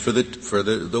paying for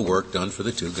the work done for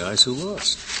the two guys who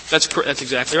lost. That's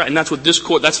exactly right. And that's what this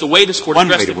Court, that's the way this Court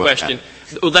addressed the question.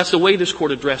 Well, that's the way this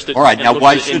Court addressed it. All right. Now,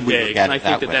 why should we look at it that way? And I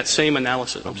think that same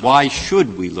analysis. But why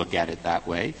should we look at it that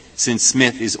way, since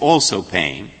Smith is also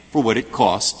paying for what it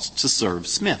costs to serve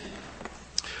Smith?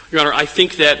 Your Honor, I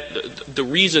think that the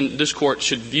reason this Court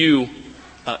should view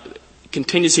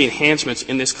contingency enhancements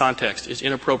in this context is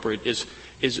inappropriate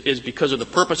is because of the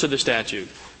purpose of the statute,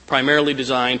 primarily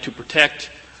designed to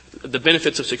protect the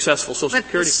benefits of successful Social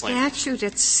Security claims. But the statute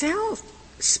itself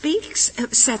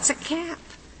sets a cap,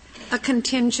 a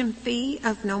contingent fee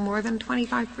of no more than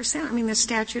 25%. I mean, the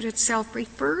statute itself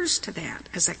refers to that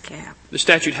as a cap. The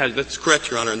statute has, that's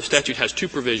correct, Your Honor, and the statute has two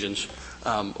provisions.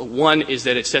 One is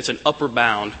that it sets an upper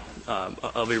bound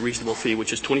of a reasonable fee,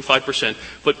 which is 25%,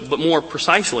 but more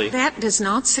precisely. That does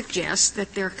not suggest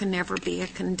that there can never be a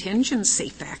contingency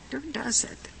factor, does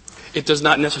it? It does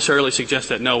not necessarily suggest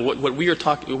that. No, what we are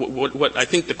talking, what I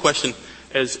think the question,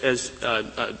 as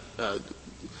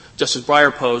Justice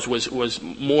Breyer posed, was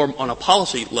more on a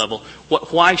policy level.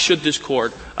 Why should this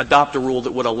Court adopt a rule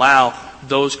that would allow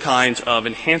those kinds of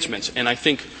enhancements? And I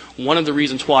think one of the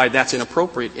reasons why that's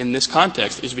inappropriate in this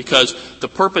context is because the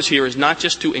purpose here is not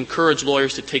just to encourage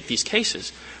lawyers to take these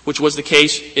cases, which was the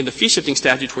case in the fee-shifting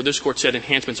statutes where this Court said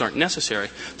enhancements aren't necessary.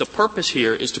 The purpose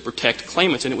here is to protect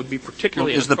claimants, and it would be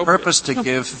particularly inappropriate. Is the purpose to No.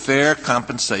 give fair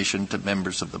compensation to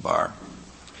members of the bar?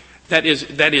 That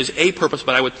is a purpose,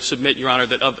 but I would submit, Your Honor,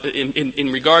 that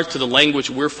in regards to the language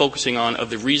we're focusing on of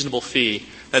the reasonable fee,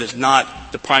 that is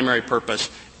not the primary purpose.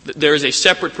 There is a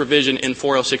separate provision in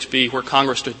 406B where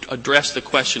Congress to address the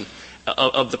question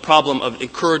of the problem of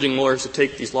encouraging lawyers to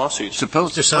take these lawsuits.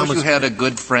 Suppose you had a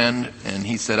good friend and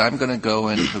he said, I'm going to go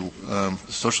into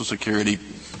Social Security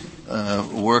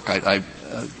work.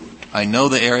 I know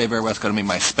the area very well. It's going to be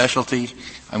my specialty.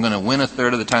 I'm going to win a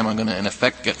third of the time. I'm going to, in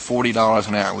effect, get $40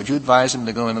 an hour. Would you advise him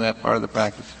to go into that part of the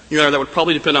practice? Your Honor, that would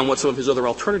probably depend on what some of his other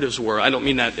alternatives were. I don't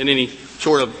mean that in any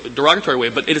sort of derogatory way,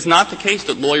 but it is not the case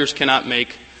that lawyers cannot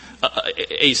make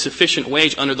a sufficient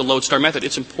wage under the lodestar method.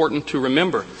 It's important to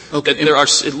remember that there are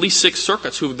at least 6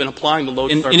 circuits who have been applying the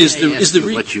lodestar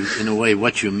method. In a way,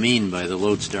 what you mean by the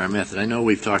lodestar method. I know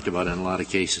we've talked about it in a lot of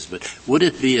cases, but would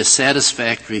it be a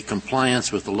satisfactory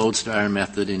compliance with the lodestar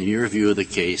method in your view of the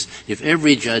case if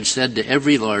every judge said to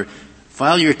every lawyer,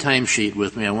 file your timesheet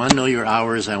with me. I want to know your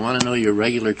hours. I want to know your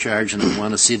regular charge, and I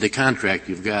want to see the contract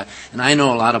you've got. And I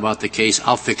know a lot about the case.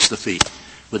 I'll fix the fee.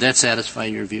 Would that satisfy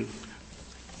your view?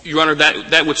 Your Honor,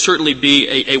 that would certainly be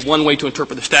a one way to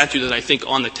interpret the statute, and I think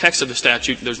on the text of the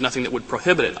statute there's nothing that would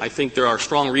prohibit it. I think there are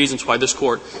strong reasons why this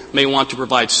Court may want to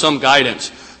provide some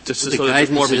guidance so that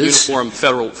there's more of a uniform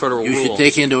federal rule. You should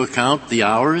take into account the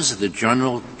hours, the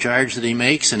general charge that he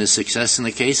makes, and his success in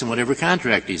the case, and whatever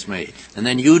contract he's made. And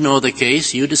then you know the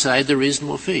case, you decide the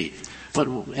reasonable fee.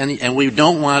 And we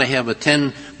don't want to have a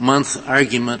 10-month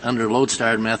argument under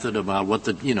lodestar method about what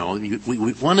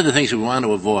one of the things we want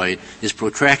to avoid is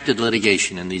protracted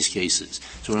litigation in these cases.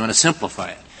 So we want to simplify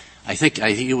it. I think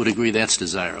you would agree that's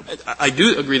desirable. I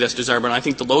do agree that's desirable, and I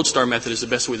think the lodestar method is the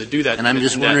best way to do that. And I'm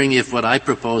just wondering if what I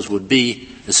propose would be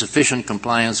a sufficient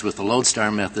compliance with the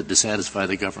lodestar method to satisfy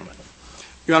the government.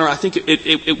 Your Honor, I think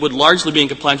it would largely be in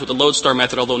compliance with the lodestar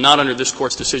method, although not under this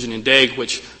Court's decision in Daig,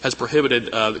 which has prohibited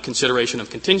the consideration of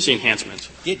contingency enhancements.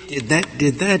 Did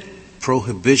that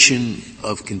prohibition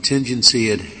of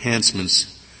contingency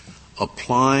enhancements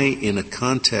apply in a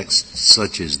context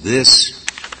such as this,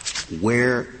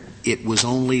 where it was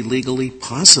only legally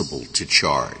possible to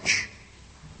charge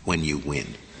when you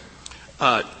win?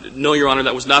 No, Your Honor,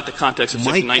 that was not the context of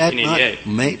Section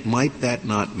 1988. Might that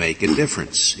not make a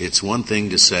difference? It's one thing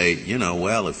to say, if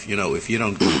you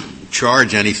don't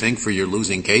charge anything for your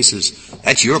losing cases,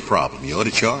 that's your problem. You ought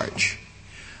to charge.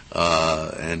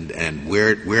 And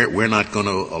we're not going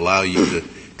to allow you to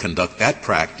conduct that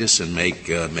practice and make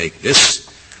this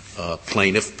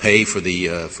plaintiff pay for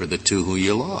the two who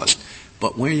you lost.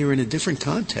 But when you're in a different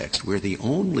context, where the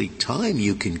only time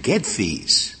you can get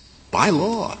fees by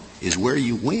law is where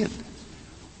you win,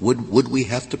 would we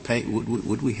have to pay?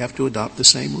 Would we have to adopt the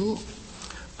same rule?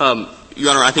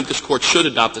 Your Honor, I think this Court should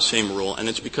adopt the same rule, and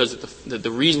it's because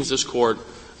the reasons this Court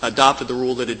adopted the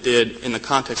rule that it did in the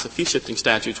context of fee-shifting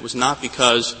statutes was not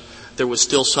because there was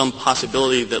still some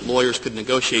possibility that lawyers could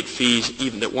negotiate fees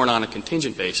even that weren't on a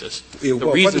contingent basis. Yeah,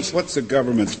 what's the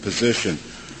government's position?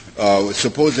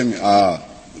 Supposing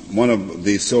one of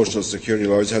the Social Security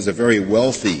lawyers has a very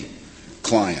wealthy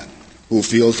client who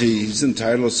feels he's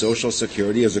entitled to Social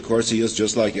Security, as of course he is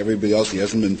just like everybody else, he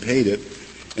hasn't been paid it,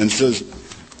 and says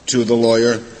to the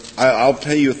lawyer, I'll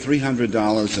pay you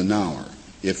 $300 an hour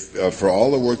if for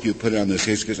all the work you put on this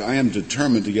case, because I am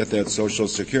determined to get that Social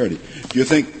Security. Do you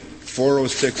think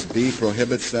 406B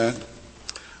prohibits that?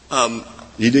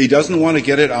 He doesn't want to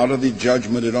get it out of the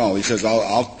judgment at all. He says,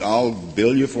 I'll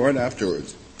bill you for it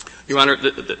afterwards. Your Honor,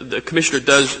 the Commissioner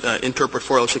does interpret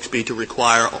 406B to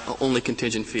require only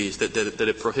contingent fees, that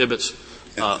it prohibits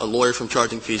a lawyer from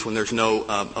charging fees when there's no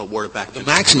award of back pay. The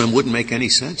maximum wouldn't make any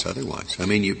sense otherwise. I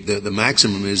mean, the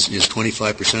maximum is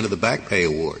 25% of the back pay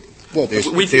award. Well,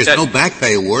 if there's no back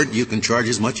pay award, you can charge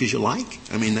as much as you like.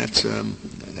 I mean, that's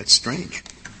strange.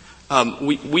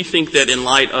 We think that in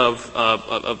light of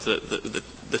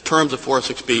the terms of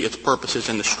 406B, its purposes,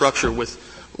 and the structure with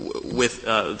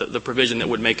the provision that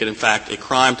would make it, in fact, a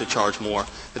crime to charge more,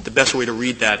 that the best way to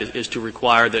read that is to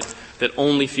require that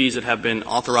only fees that have been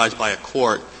authorized by a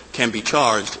court can be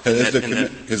charged.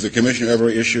 Has the Commissioner ever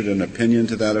issued an opinion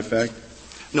to that effect?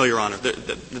 No, Your Honor.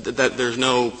 There's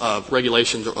no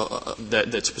regulations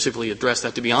that specifically address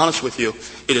that. To be honest with you,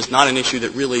 it is not an issue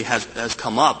that really has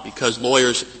come up because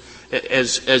lawyers,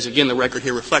 as again the record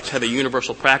here reflects, have a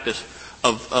universal practice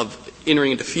of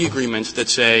entering into fee agreements that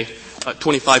say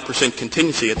 25%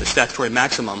 contingency at the statutory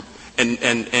maximum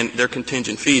and their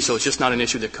contingent fees. So it's just not an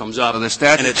issue that comes up. Well, the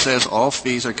statute says all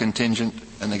fees are contingent,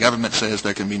 and the government says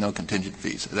there can be no contingent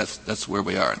fees. That's where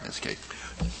we are in this case.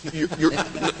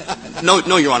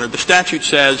 No, Your Honor. The statute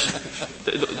says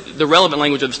the relevant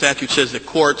language of the statute says that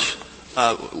courts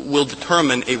will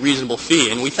determine a reasonable fee,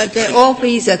 and we think but all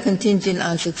fees are contingent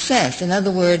on success. In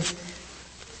other words,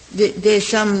 there's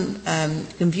some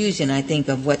confusion, I think,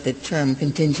 of what the term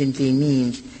contingent fee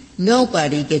means.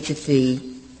 Nobody gets a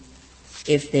fee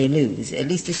if they lose. At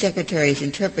least the Secretary has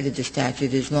interpreted the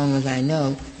statute, as long as I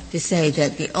know, to say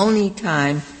that the only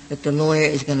time that the lawyer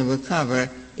is going to recover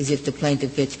is if the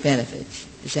plaintiff gets benefits.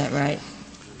 Is that right?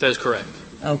 That is correct.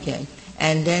 Okay.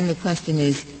 And then the question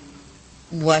is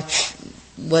what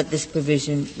this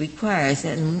provision requires.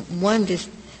 And one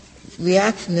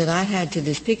reaction that I had to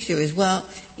this picture is, well,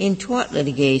 in tort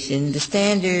litigation, the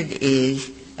standard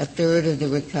is a third of the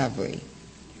recovery.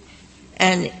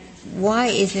 And why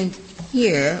isn't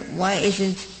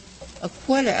a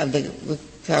quarter of the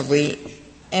recovery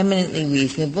eminently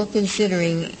reasonable,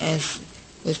 considering, as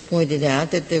was pointed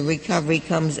out, that the recovery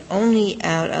comes only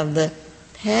out of the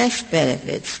past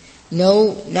benefits,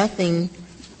 nothing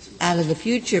out of the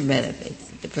future benefits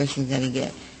that the person's going to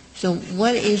get. So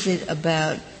what is it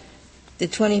about the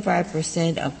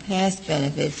 25% of past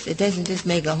benefits that doesn't just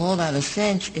make a whole lot of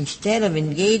sense instead of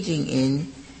engaging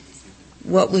in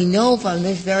what we know from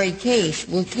this very case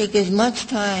will take as much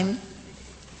time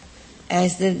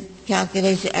as the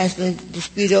calculation, as the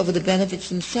dispute over the benefits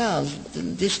themselves.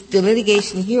 The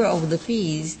litigation here over the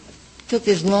fees took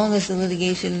as long as the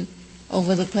litigation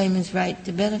over the claimant's right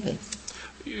to benefits.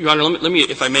 Your Honor, let me,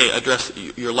 if I may, address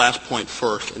your last point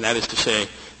first, and that is to say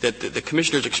that the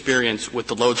Commissioner's experience with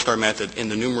the lodestar method in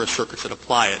the numerous circuits that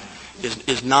apply it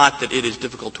is not that it is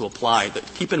difficult to apply. But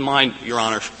keep in mind, Your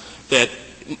Honor, that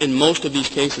in most of these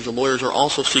cases, the lawyers are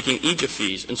also seeking EJIA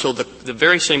fees. And so the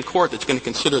very same court that's going to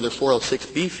consider their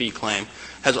 406B fee claim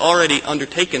has already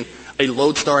undertaken a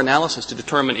lodestar analysis to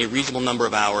determine a reasonable number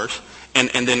of hours, and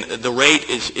then the rate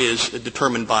is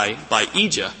determined by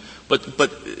EJIA. But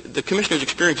the Commissioner's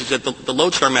experience is that the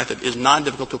lodestar method is not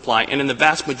difficult to apply, and in the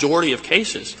vast majority of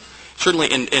cases, certainly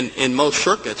in most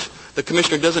circuits, the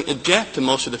Commissioner doesn't object to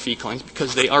most of the fee claims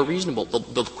because they are reasonable.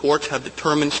 The courts have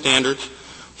determined standards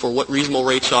for what reasonable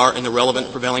rates are in the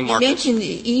relevant prevailing markets. You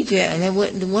mentioned EJIA,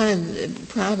 and one of the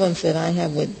problems that I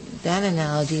have with that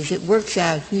analogy is it works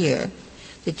out here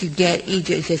that you get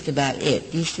EJIA is just about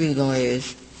it. These three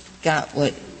lawyers got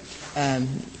what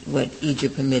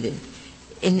EJIA permitted.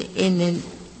 In the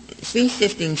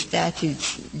fee-shifting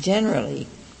statutes generally,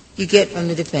 you get from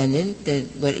the defendant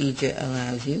what EJIA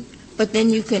allows you, but then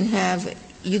you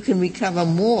can recover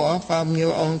more from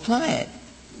your own client.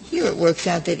 Here it works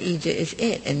out that EJIA is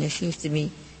it, and there seems to me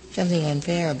something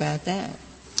unfair about that.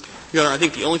 Your Honor, I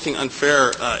think the only thing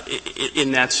unfair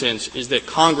in that sense is that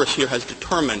Congress here has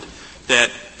determined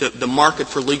that the market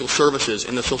for legal services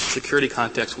in the Social Security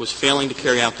context was failing to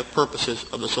carry out the purposes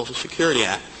of the Social Security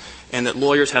Act, and that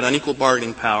lawyers had unequal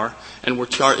bargaining power and were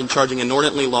charging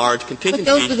inordinately large contingent fees.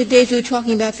 But those were the days we were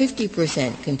talking about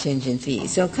 50% contingent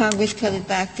fees. So Congress cut it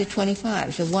back to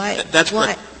 25. So why? That's why?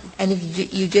 correct. And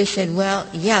if you just said, well,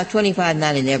 yeah, 25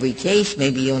 not in every case,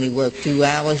 maybe you only work 2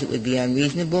 hours, it would be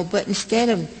unreasonable. But instead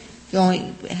of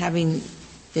having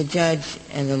the judge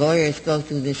and the lawyers go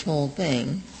through this whole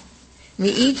thing, I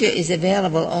mean, EJA is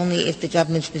available only if the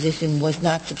government's position was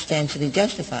not substantially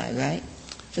justified, right?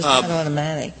 It's not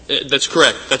automatic. That's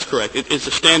correct. That's correct. It's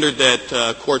a standard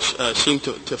that courts seem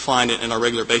to find it on a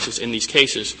regular basis in these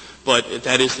cases, but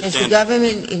that is the standard. The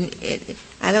government,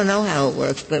 I don't know how it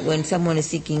works, but when someone is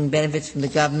seeking benefits from the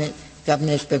government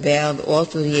has prevailed all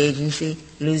through the agency,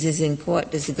 loses in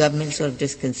court, does the government sort of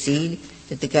just concede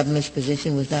that the government's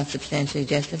position was not substantially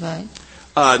justified?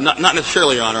 Not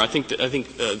necessarily, Your Honor. I think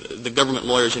the government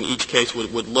lawyers in each case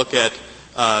would look at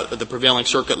the prevailing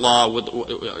circuit law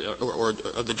or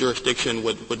of the jurisdiction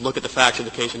would look at the facts of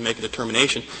the case and make a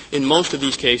determination. In most of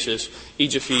these cases,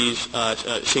 EJA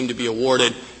fees seem to be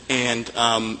awarded, and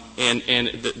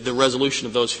the resolution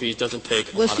of those fees doesn't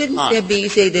take a lot of time. Well, shouldn't there be, you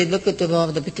say they look at the law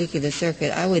of the particular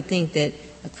circuit, I would think that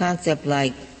a concept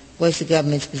like was the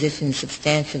government's position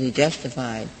substantially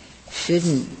justified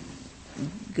shouldn't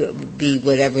be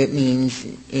whatever it means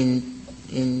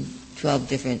in 12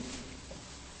 different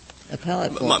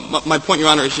appellate courts. My point, Your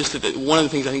Honor, is just that one of the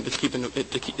things I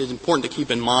think is important to keep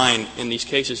in mind in these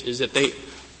cases is that they,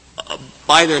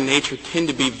 by their nature, tend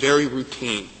to be very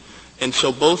routine. And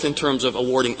so both in terms of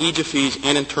awarding EJA fees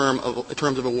and in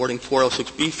terms of awarding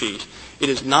 406B fees, it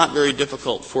is not very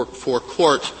difficult for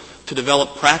courts to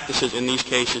develop practices in these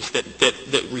cases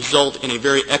that result in a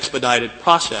very expedited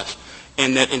process,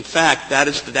 and that, in fact, that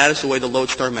is the way the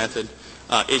lodestar method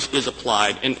is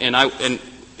applied. And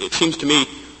it seems to me,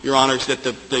 Your Honors, that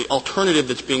the alternative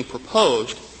that's being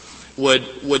proposed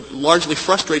would largely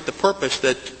frustrate the purpose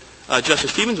that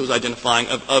Justice Stevens was identifying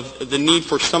of the need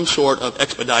for some sort of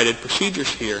expedited procedures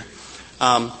here.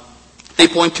 They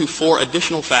point to 4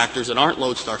 additional factors that aren't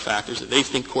lodestar factors that they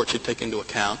think courts should take into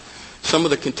account. Some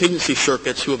of the contingency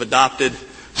circuits who have adopted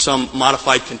some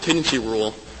modified contingency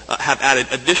rule have added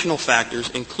additional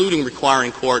factors, including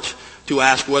requiring courts to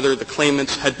ask whether the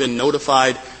claimants had been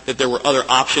notified that there were other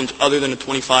options other than a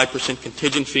 25%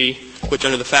 contingent fee, which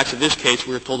under the facts of this case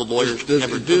we were told the lawyers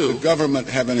never do. Does the government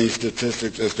have any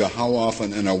statistics as to how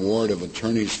often an award of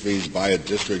attorney's fees by a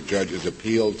district judge is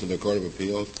appealed to the Court of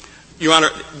Appeals? Your Honor,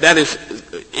 that is,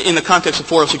 in the context of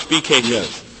 406B cases,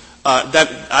 yes.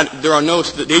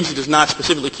 The agency does not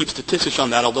specifically keep statistics on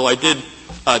that, although I did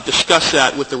discuss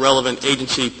that with the relevant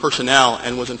agency personnel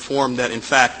and was informed that, in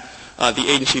fact, the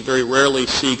agency very rarely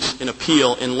seeks an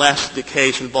appeal unless the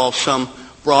case involves some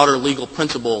broader legal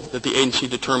principle that the agency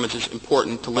determines is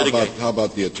important to litigate. How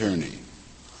about the attorney?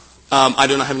 I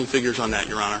do not have any figures on that,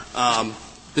 Your Honor.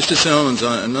 Mr. Salmons,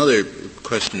 on another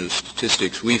question of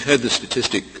statistics, we've had the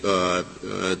statistic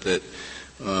that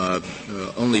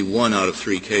only 1 out of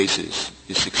 3 cases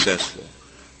is successful,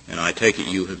 and I take it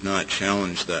you have not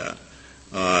challenged that.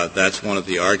 That's one of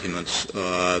the arguments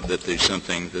that there's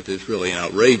something that there's really an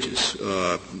outrageous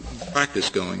practice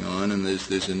going on, and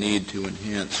there's a need to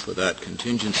enhance for that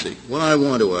contingency. What I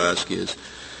want to ask is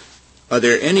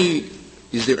there any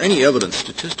evidence,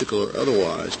 statistical or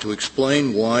otherwise, to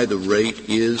explain why the rate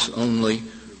is only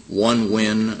 1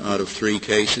 win out of 3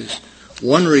 cases?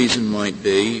 One reason might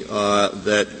be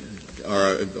that,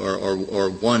 or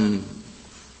one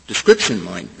description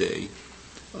might be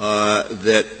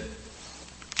that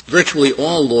virtually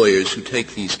all lawyers who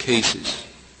take these cases,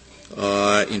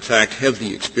 in fact, have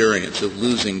the experience of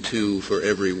losing 2 for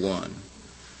every 1.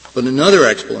 But another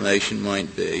explanation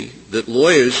might be that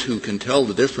lawyers who can tell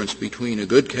the difference between a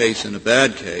good case and a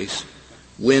bad case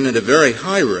win at a very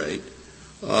high rate,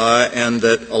 and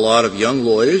that a lot of young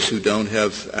lawyers who don't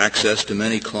have access to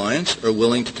many clients are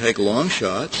willing to take long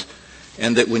shots,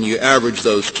 and that when you average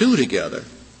those 2 together,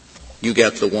 you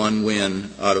get the 1 win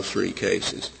out of 3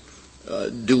 cases.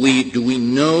 Do we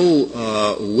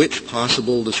know which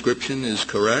possible description is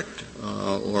correct,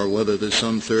 or whether there's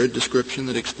some third description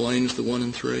that explains the 1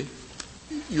 and 3?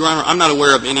 Your Honor, I'm not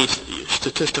aware of any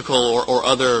statistical or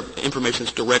other information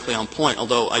that's directly on point,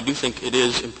 although I do think it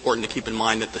is important to keep in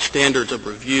mind that the standards of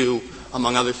review,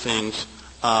 among other things,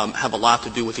 have a lot to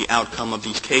do with the outcome of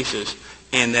these cases,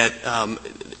 and that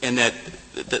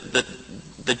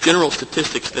the general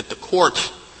statistics that the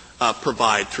courts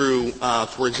provide through,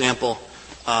 for example,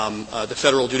 the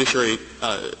federal judiciary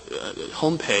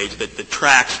homepage that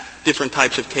tracks different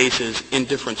types of cases in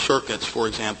different circuits, for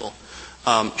example,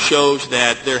 shows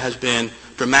that there has been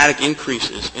dramatic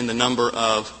increases in the number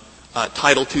of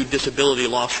Title II disability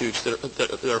lawsuits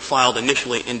that are filed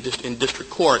initially in district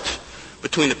courts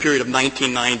between the period of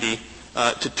 1990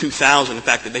 to 2000. In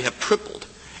fact, that they have tripled.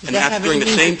 And that's during the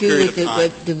same period of time.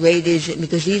 What the rate is,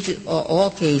 because these are all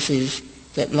cases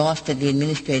that lost at the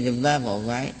administrative level,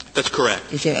 right? That's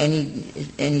correct. Is there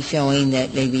any showing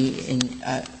that maybe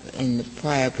in the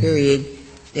prior period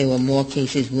there were more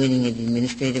cases winning at the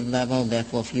administrative level,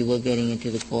 therefore fewer getting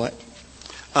into the court?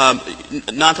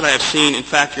 Not that I have seen. In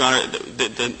fact, Your Honor,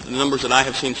 the numbers that I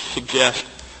have seen suggest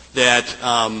that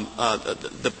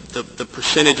the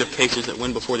percentage of cases that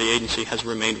win before the agency has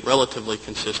remained relatively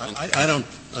consistent. I don't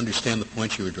understand the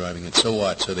point you were driving at. So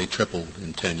what? So they tripled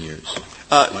in 10 years.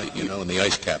 And the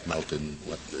ice cap melted. And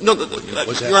what? No,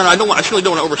 Your Honor, I certainly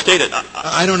don't want to overstate it.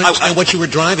 I don't understand what you were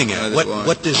driving at.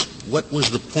 What was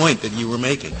the point that you were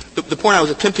making? The point I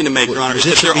was attempting to make, Your Honor, is that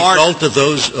this there a result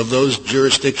of those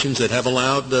jurisdictions that have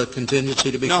allowed the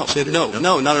contingency to be considered?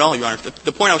 No, not at all, Your Honor.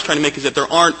 The point I was trying to make is that there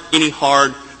aren't any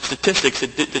hard statistics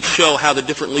that show how the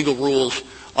different legal rules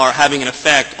are having an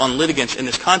effect on litigants in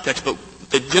this context, but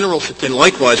the general statistics. And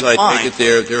likewise, I take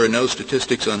it there are no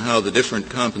statistics on how the different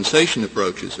compensation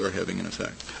approaches are having an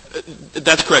effect.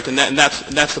 That's correct, and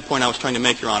that's the point I was trying to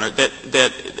make, Your Honor. That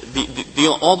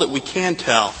all that we can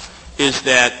tell is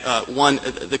that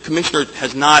the commissioner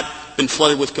has not been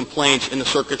flooded with complaints in the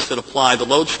circuits that apply the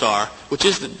lodestar, which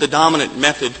is the dominant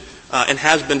method. And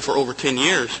has been for over 10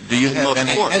 years. Do you have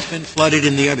any? It has been flooded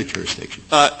in the other jurisdictions.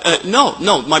 No.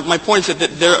 My point is that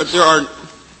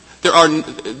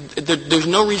there's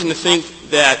no reason to think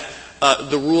that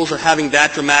the rules are having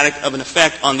that dramatic of an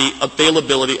effect on the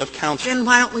availability of counsel. Then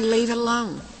why don't we leave it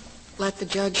alone? Let the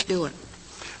judge do it.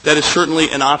 That is certainly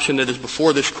an option that is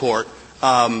before this court.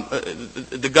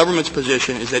 The government's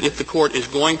position is that if the court is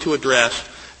going to address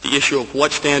the issue of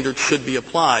what standards should be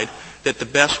applied, that the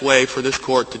best way for this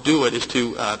court to do it is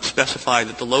to specify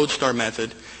that the lodestar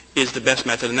method is the best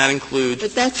method, and that includes.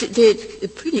 But that's a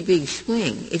pretty big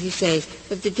swing. If you say if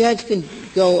the judge can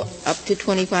go up to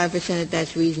 25%, if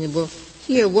that's reasonable.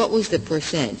 Here, what was the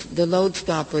percent? The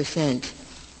lodestar percent.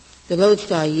 The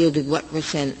lodestar yielded what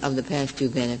percent of the past due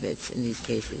benefits in these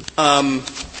cases?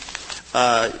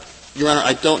 Your Honor,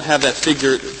 I don't have that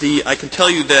figure. I can tell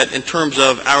you that in terms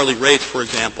of hourly rates, for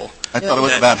example. I thought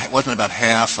it wasn't about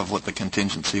half of what the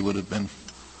contingency would have been.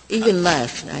 Even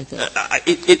less, I think.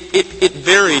 It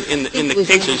varied in the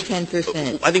cases.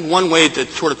 10%. I think one way to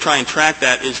sort of try and track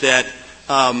that is that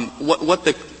what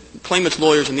the claimants'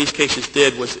 lawyers in these cases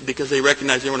did was, because they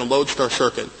recognized they were in a lodestar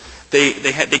circuit,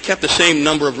 they kept the same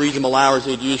number of reasonable hours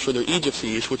they'd used for their EJIA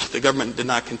fees, which the government did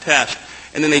not contest,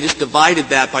 and then they just divided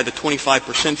that by the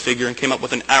 25% figure and came up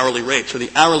with an hourly rate. So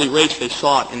the hourly rates they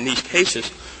sought in these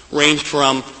cases ranged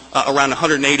from around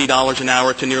 $180 an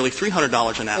hour to nearly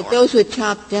 $300 an hour. But those were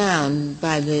chopped down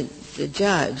by the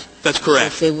judge. That's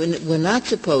correct. They were not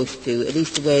supposed to, at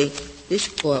least the way this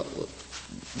court,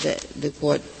 the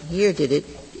court here did it,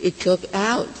 it took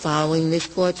out, following this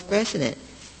court's precedent,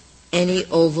 any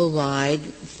override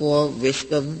for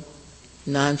risk of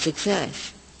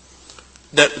non-success.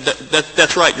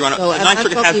 That's right, Your Honor. So I'm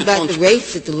not talking about the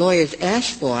rates that the lawyers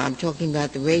asked for. I'm talking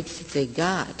about the rates that they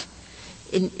got.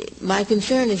 My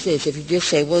concern is this. If you just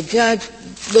say, well, Judge,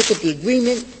 look at the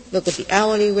agreement, look at the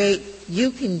hourly rate,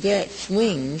 you can get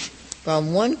swings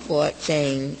from one court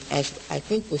saying, as I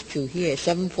think was true here,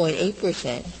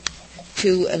 7.8%,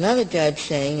 to another judge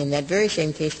saying, in that very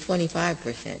same case,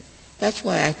 25%. That's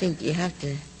why I think you have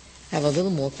to have a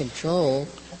little more control,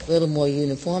 a little more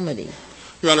uniformity.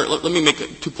 Your Honor, let me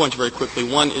make 2 points very quickly.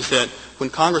 One is that when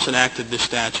Congress enacted this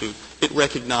statute, it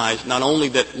recognized not only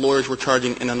that lawyers were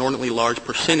charging an inordinately large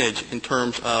percentage in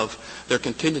terms of their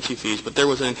contingency fees, but there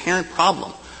was an inherent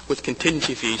problem with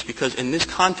contingency fees because in this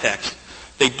context,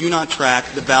 they do not track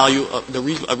the value of a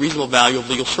reasonable value of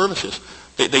legal services.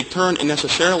 They turn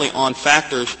necessarily on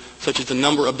factors such as the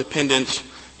number of dependents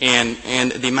and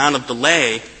the amount of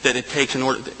delay that it takes in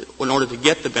order to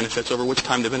get the benefits, over which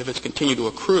time the benefits continue to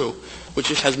accrue, which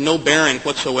just has no bearing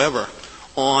whatsoever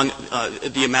on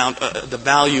the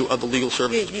value of the legal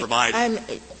services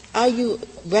provided. Are you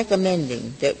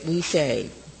recommending that we say,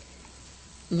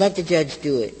 let the judge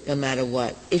do it no matter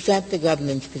what? Is that the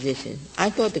government's position? I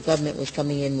thought the government was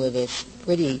coming in with a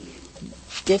pretty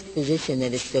stiff position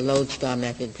that it's the lodestar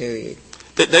method, period.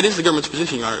 That is the government's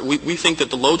position, Your Honor. We think that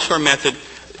the lodestar method,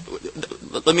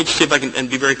 let me see if I can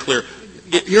be very clear.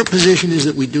 Your position is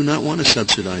that we do not want to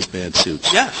subsidize bad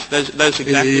suits. Yes, that is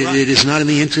exactly right. It is not in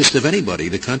the interest of anybody,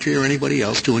 the country or anybody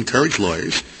else, to encourage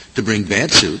lawyers to bring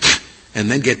bad suits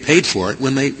and then get paid for it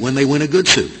when they win a good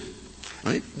suit.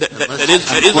 Right? That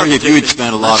is our position.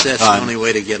 Spent a lot of time. That's the only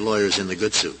way to get lawyers in the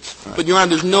good suits. Right. But, Your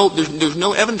Honor, there's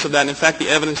no evidence of that. In fact, the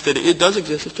evidence that it does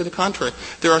exist is to the contrary.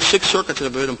 There are 6 circuits that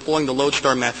have been employing the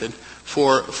lodestar method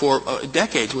for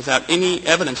decades without any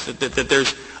evidence that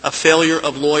there's a failure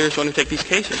of lawyers to undertake these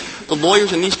cases. The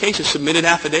lawyers in these cases submitted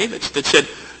affidavits that said,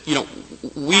 you know,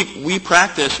 we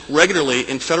practice regularly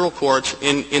in federal courts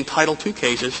in Title II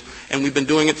cases, and we've been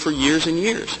doing it for years and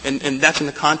years. And that's in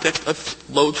the context of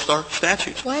lodestar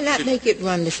statutes. Why not make it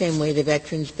run the same way the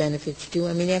veterans' benefits do?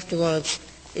 I mean, after all,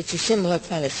 it's a similar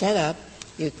kind of setup.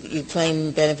 You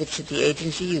claim benefits at the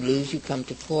agency, you lose, you come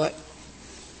to court.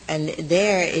 And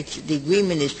there, the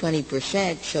agreement is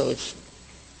 20%, so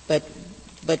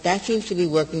but that seems to be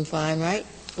working fine, right?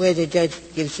 Where the judge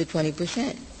gives the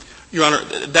 20%. Your Honor,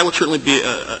 that would certainly be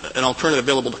an alternative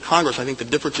available to Congress. I think the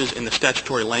differences in the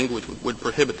statutory language would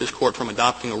prohibit this Court from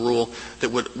adopting a rule that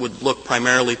would look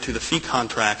primarily to the fee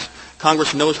contracts.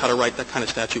 Congress knows how to write that kind of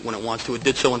statute when it wants to. It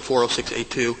did so in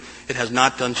 406A2. It has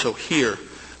not done so here.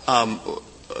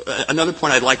 Another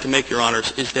point I'd like to make, Your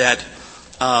Honors, is that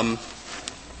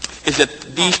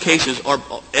these cases are,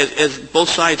 as both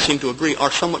sides seem to agree,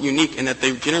 are somewhat unique in that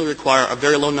they generally require a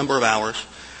very low number of hours.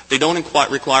 They don't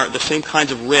require the same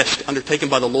kinds of risk undertaken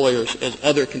by the lawyers as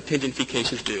other contingent fee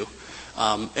cases do.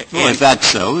 Well, if that's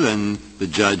so, then the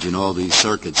judge in all these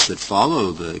circuits that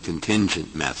follow the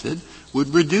contingent method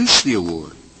would reduce the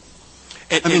award.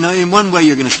 In one way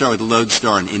you're going to start with the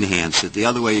lodestar and enhance it. The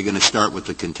other way you're going to start with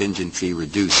the contingent fee,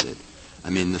 reduce it. I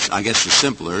mean, I guess the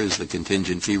simpler is the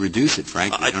contingent fee, reduce it,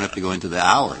 frankly. You don't have to go into the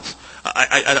hours.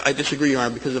 I disagree, Your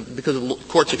Honor, because of the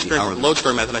Court's experience with the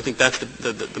lodestar method. I think that's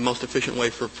the most efficient way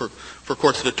for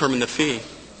courts to determine the fee.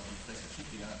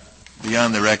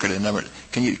 Beyond the record and number,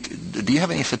 do you have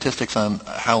any statistics on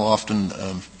how often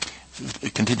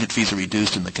contingent fees are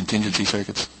reduced in the contingency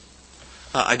circuits?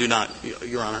 I do not,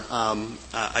 Your Honor.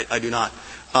 I do not.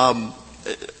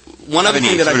 One other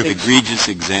thing that I think egregious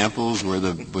examples where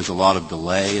there was a lot of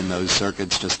delay in those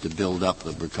circuits just to build up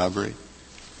the recovery.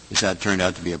 Has that turned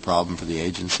out to be a problem for the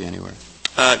agency anywhere?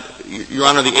 Your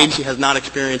Honor, the agency has not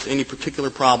experienced any particular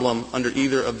problem under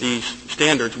either of these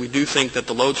standards. We do think that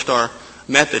the lodestar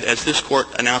method, as this Court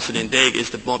announced it in Daig, is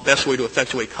the best way to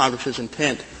effectuate Congress's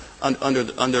intent under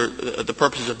the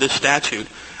purposes of this statute.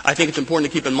 I think it's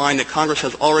important to keep in mind that Congress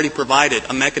has already provided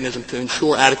a mechanism to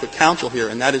ensure adequate counsel here,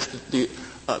 and that is the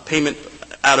payment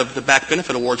out of the back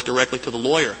benefit awards directly to the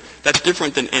lawyer. That's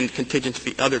different than in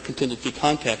other contingency fee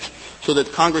contexts. So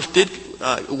that Congress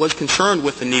was concerned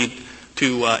with the need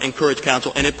to encourage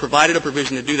counsel, and it provided a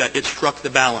provision to do that. It struck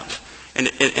the balance. And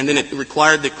then it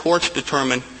required the courts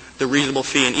determine the reasonable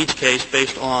fee in each case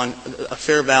based on a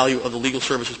fair value of the legal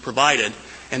services provided.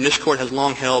 And this Court has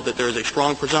long held that there is a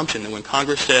strong presumption that when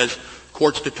Congress says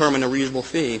courts determine a reasonable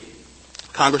fee,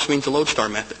 Congress means the lodestar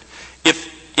method.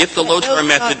 If the lodestar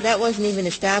method... That wasn't even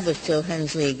established till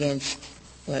Hensley against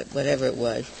whatever it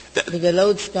was. The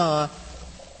lodestar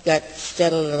got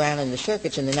settled around in the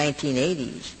circuits in the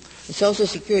 1980s. The Social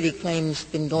Security claim's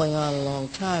been going on a long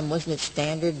time. Wasn't it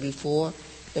standard before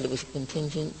that it was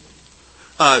contingent?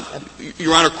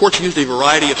 Your Honor, courts used a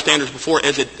variety of standards before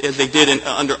as they did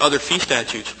under other fee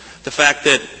statutes. The fact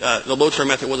that the lodestar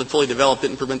method wasn't fully developed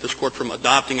didn't prevent this Court from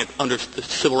adopting it under the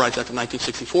Civil Rights Act of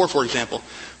 1964, for example.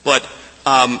 But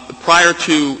prior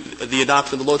to the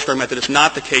adoption of the lodestar method, it's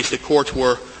not the case that courts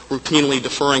were routinely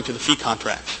deferring to the fee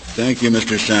contracts. Thank you,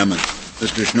 Mr. Salmon.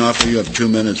 Mr. Schnaufer, you have 2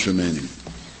 minutes remaining.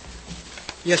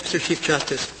 Yes, Mr. Chief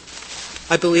Justice.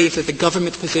 I believe that the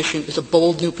government's position is a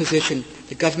bold new position.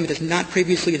 The government has not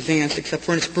previously advanced, except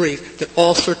for in its brief, that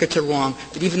all circuits are wrong,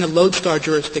 that even the lodestar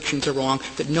jurisdictions are wrong,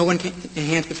 that no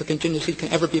enhancement for contingency can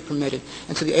ever be permitted.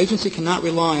 And so the agency cannot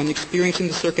rely on experiencing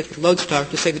the circuit with lodestar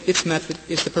to say that its method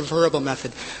is the preferable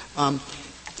method.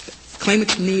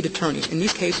 Claimants need attorneys. In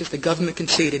these cases, the government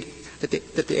conceded that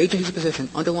the agency's position,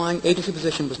 underlying agency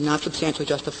position, was not substantially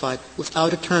justified.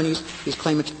 Without attorneys, these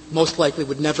claimants most likely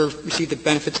would never receive the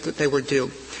benefits that they were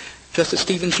due. Justice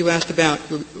Stevens, you asked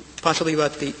possibly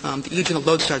about the EJA and the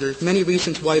lodestar. There's many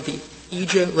reasons why the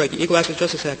EJA, the Equal Access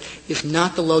Justice Act, is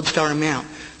not the lodestar amount.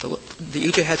 The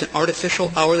EJA has an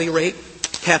artificial hourly rate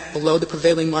capped below the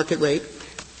prevailing market rate.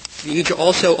 The EJA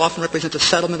also often represents a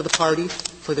settlement of the parties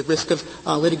for the risk of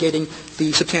litigating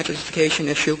the substantial justification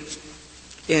issue.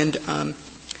 And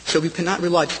so we cannot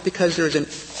rely, just because there is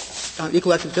an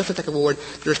Equal Access Justice Act award,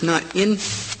 there's not in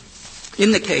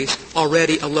the case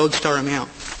already a lodestar amount.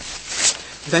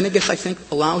 Venegas, I think,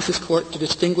 allows this Court to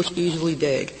distinguish easily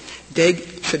Daig.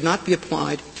 Daig should not be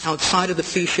applied outside of the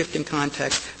fee-shifting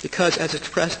context because, as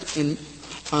expressed in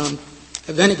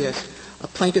Venegas, a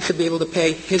plaintiff should be able to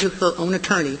pay his or her own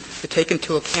attorney to take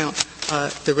into account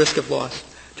the risk of loss.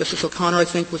 Justice O'Connor, I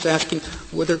think, was asking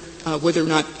whether or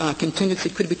not contingency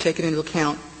could be taken into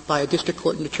account by a district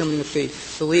court in determining the fee.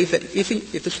 I believe that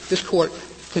if this Court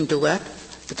can direct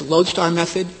that the lodestar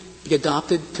method be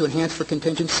adopted to enhance for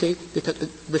contingency,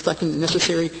 reflecting the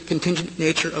necessary contingent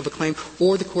nature of a claim,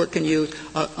 or the Court can use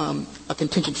a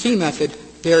contingent fee method,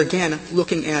 there again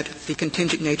looking at the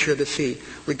contingent nature of the fee.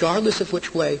 Regardless of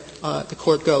which way the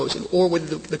Court goes, or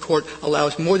whether the Court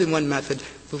allows more than one method,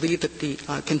 believe that the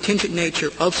contingent nature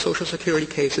of Social Security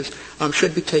cases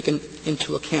should be taken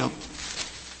into account.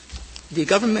 The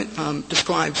government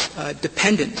describes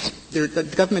dependence. The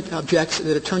government objects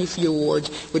that attorney fee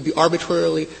awards would be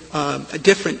arbitrarily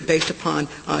different based upon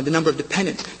the number of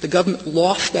dependents. The government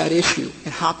lost that issue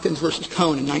in Hopkins versus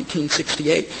Cohn in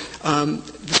 1968.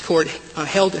 This Court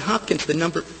held in Hopkins the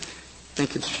number.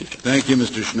 Thank you, Mr. Chief Justice. Thank you,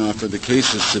 Mr. Schnapper. The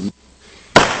case is submitted.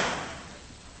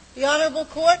 The Honorable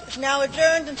Court is now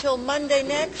adjourned until Monday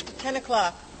next at 10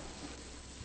 o'clock.